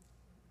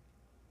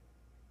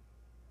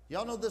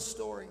 Y'all know this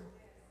story?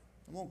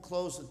 I'm going to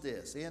close with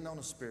this, end on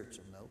a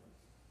spiritual note.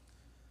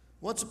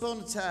 Once upon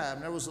a time,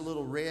 there was a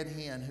little red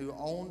hen who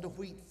owned a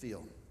wheat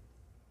field.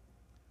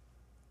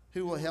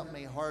 Who will help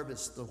me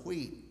harvest the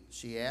wheat?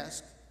 She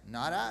asked.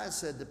 Not I,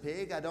 said the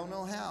pig. I don't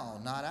know how.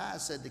 Not I,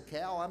 said the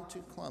cow. I'm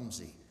too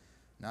clumsy.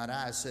 Not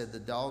I, said the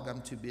dog.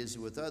 I'm too busy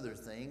with other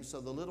things.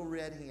 So the little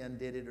red hen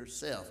did it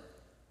herself.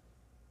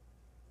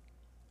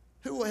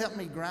 Who will help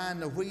me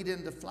grind the wheat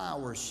into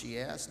flour? She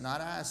asked. Not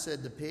I,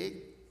 said the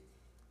pig.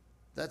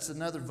 That's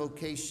another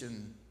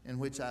vocation in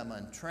which I'm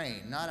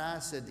untrained. Not I,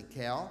 said the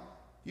cow.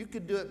 You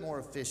could do it more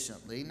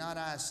efficiently. Not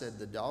I, said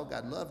the dog.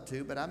 I'd love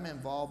to, but I'm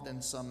involved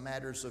in some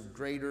matters of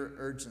greater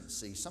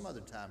urgency. Some other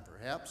time,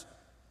 perhaps.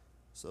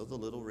 So the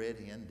little red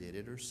hen did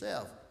it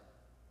herself.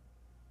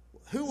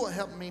 Who will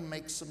help me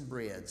make some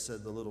bread?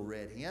 Said the little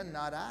red hen.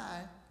 Not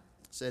I,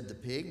 said the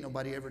pig.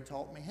 Nobody ever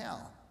taught me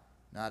how.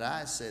 Not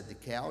I, said the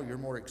cow. You're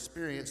more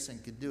experienced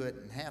and could do it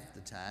in half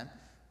the time.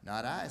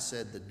 Not I,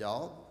 said the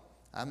dog.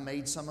 I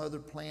made some other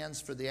plans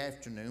for the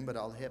afternoon, but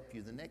I'll help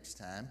you the next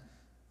time.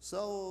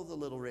 So the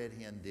little red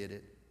hen did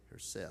it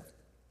herself.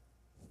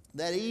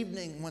 That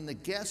evening when the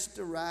guests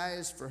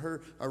arrived for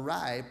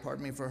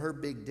her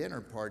big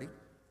dinner party,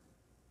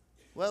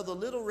 well, the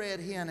little red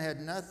hen had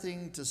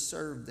nothing to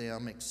serve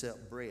them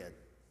except bread.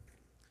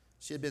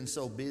 She had been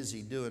so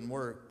busy doing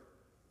work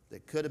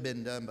that could have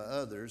been done by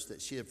others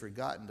that she had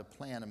forgotten to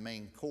plan a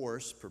main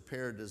course,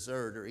 prepare a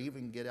dessert, or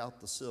even get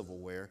out the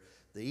silverware.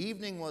 The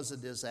evening was a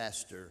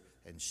disaster,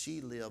 and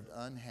she lived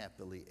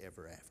unhappily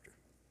ever after.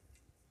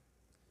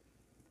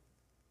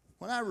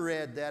 When I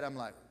read that, I'm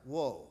like,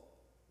 whoa,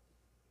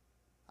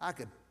 I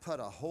could put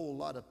a whole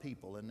lot of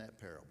people in that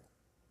parable.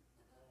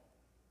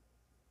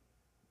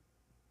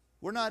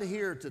 We're not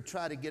here to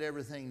try to get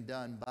everything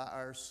done by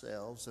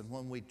ourselves, and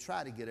when we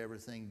try to get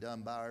everything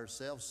done by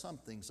ourselves,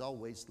 something's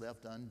always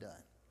left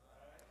undone.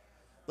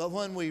 But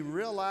when we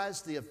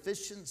realize the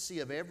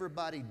efficiency of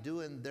everybody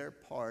doing their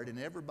part and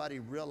everybody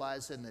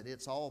realizing that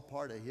it's all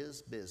part of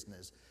His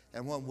business,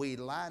 and when we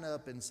line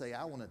up and say,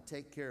 I want to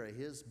take care of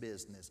His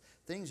business,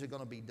 things are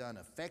going to be done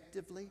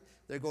effectively.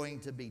 They're going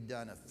to be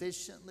done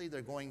efficiently.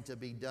 They're going to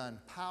be done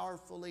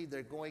powerfully.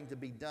 They're going to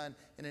be done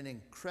in an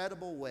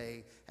incredible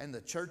way. And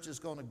the church is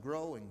going to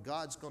grow, and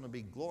God's going to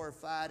be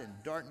glorified, and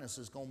darkness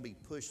is going to be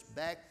pushed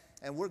back.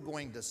 And we're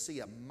going to see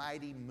a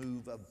mighty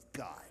move of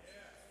God.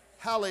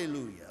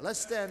 Hallelujah. Let's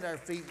stand to our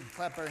feet and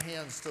clap our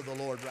hands to the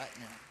Lord right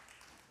now.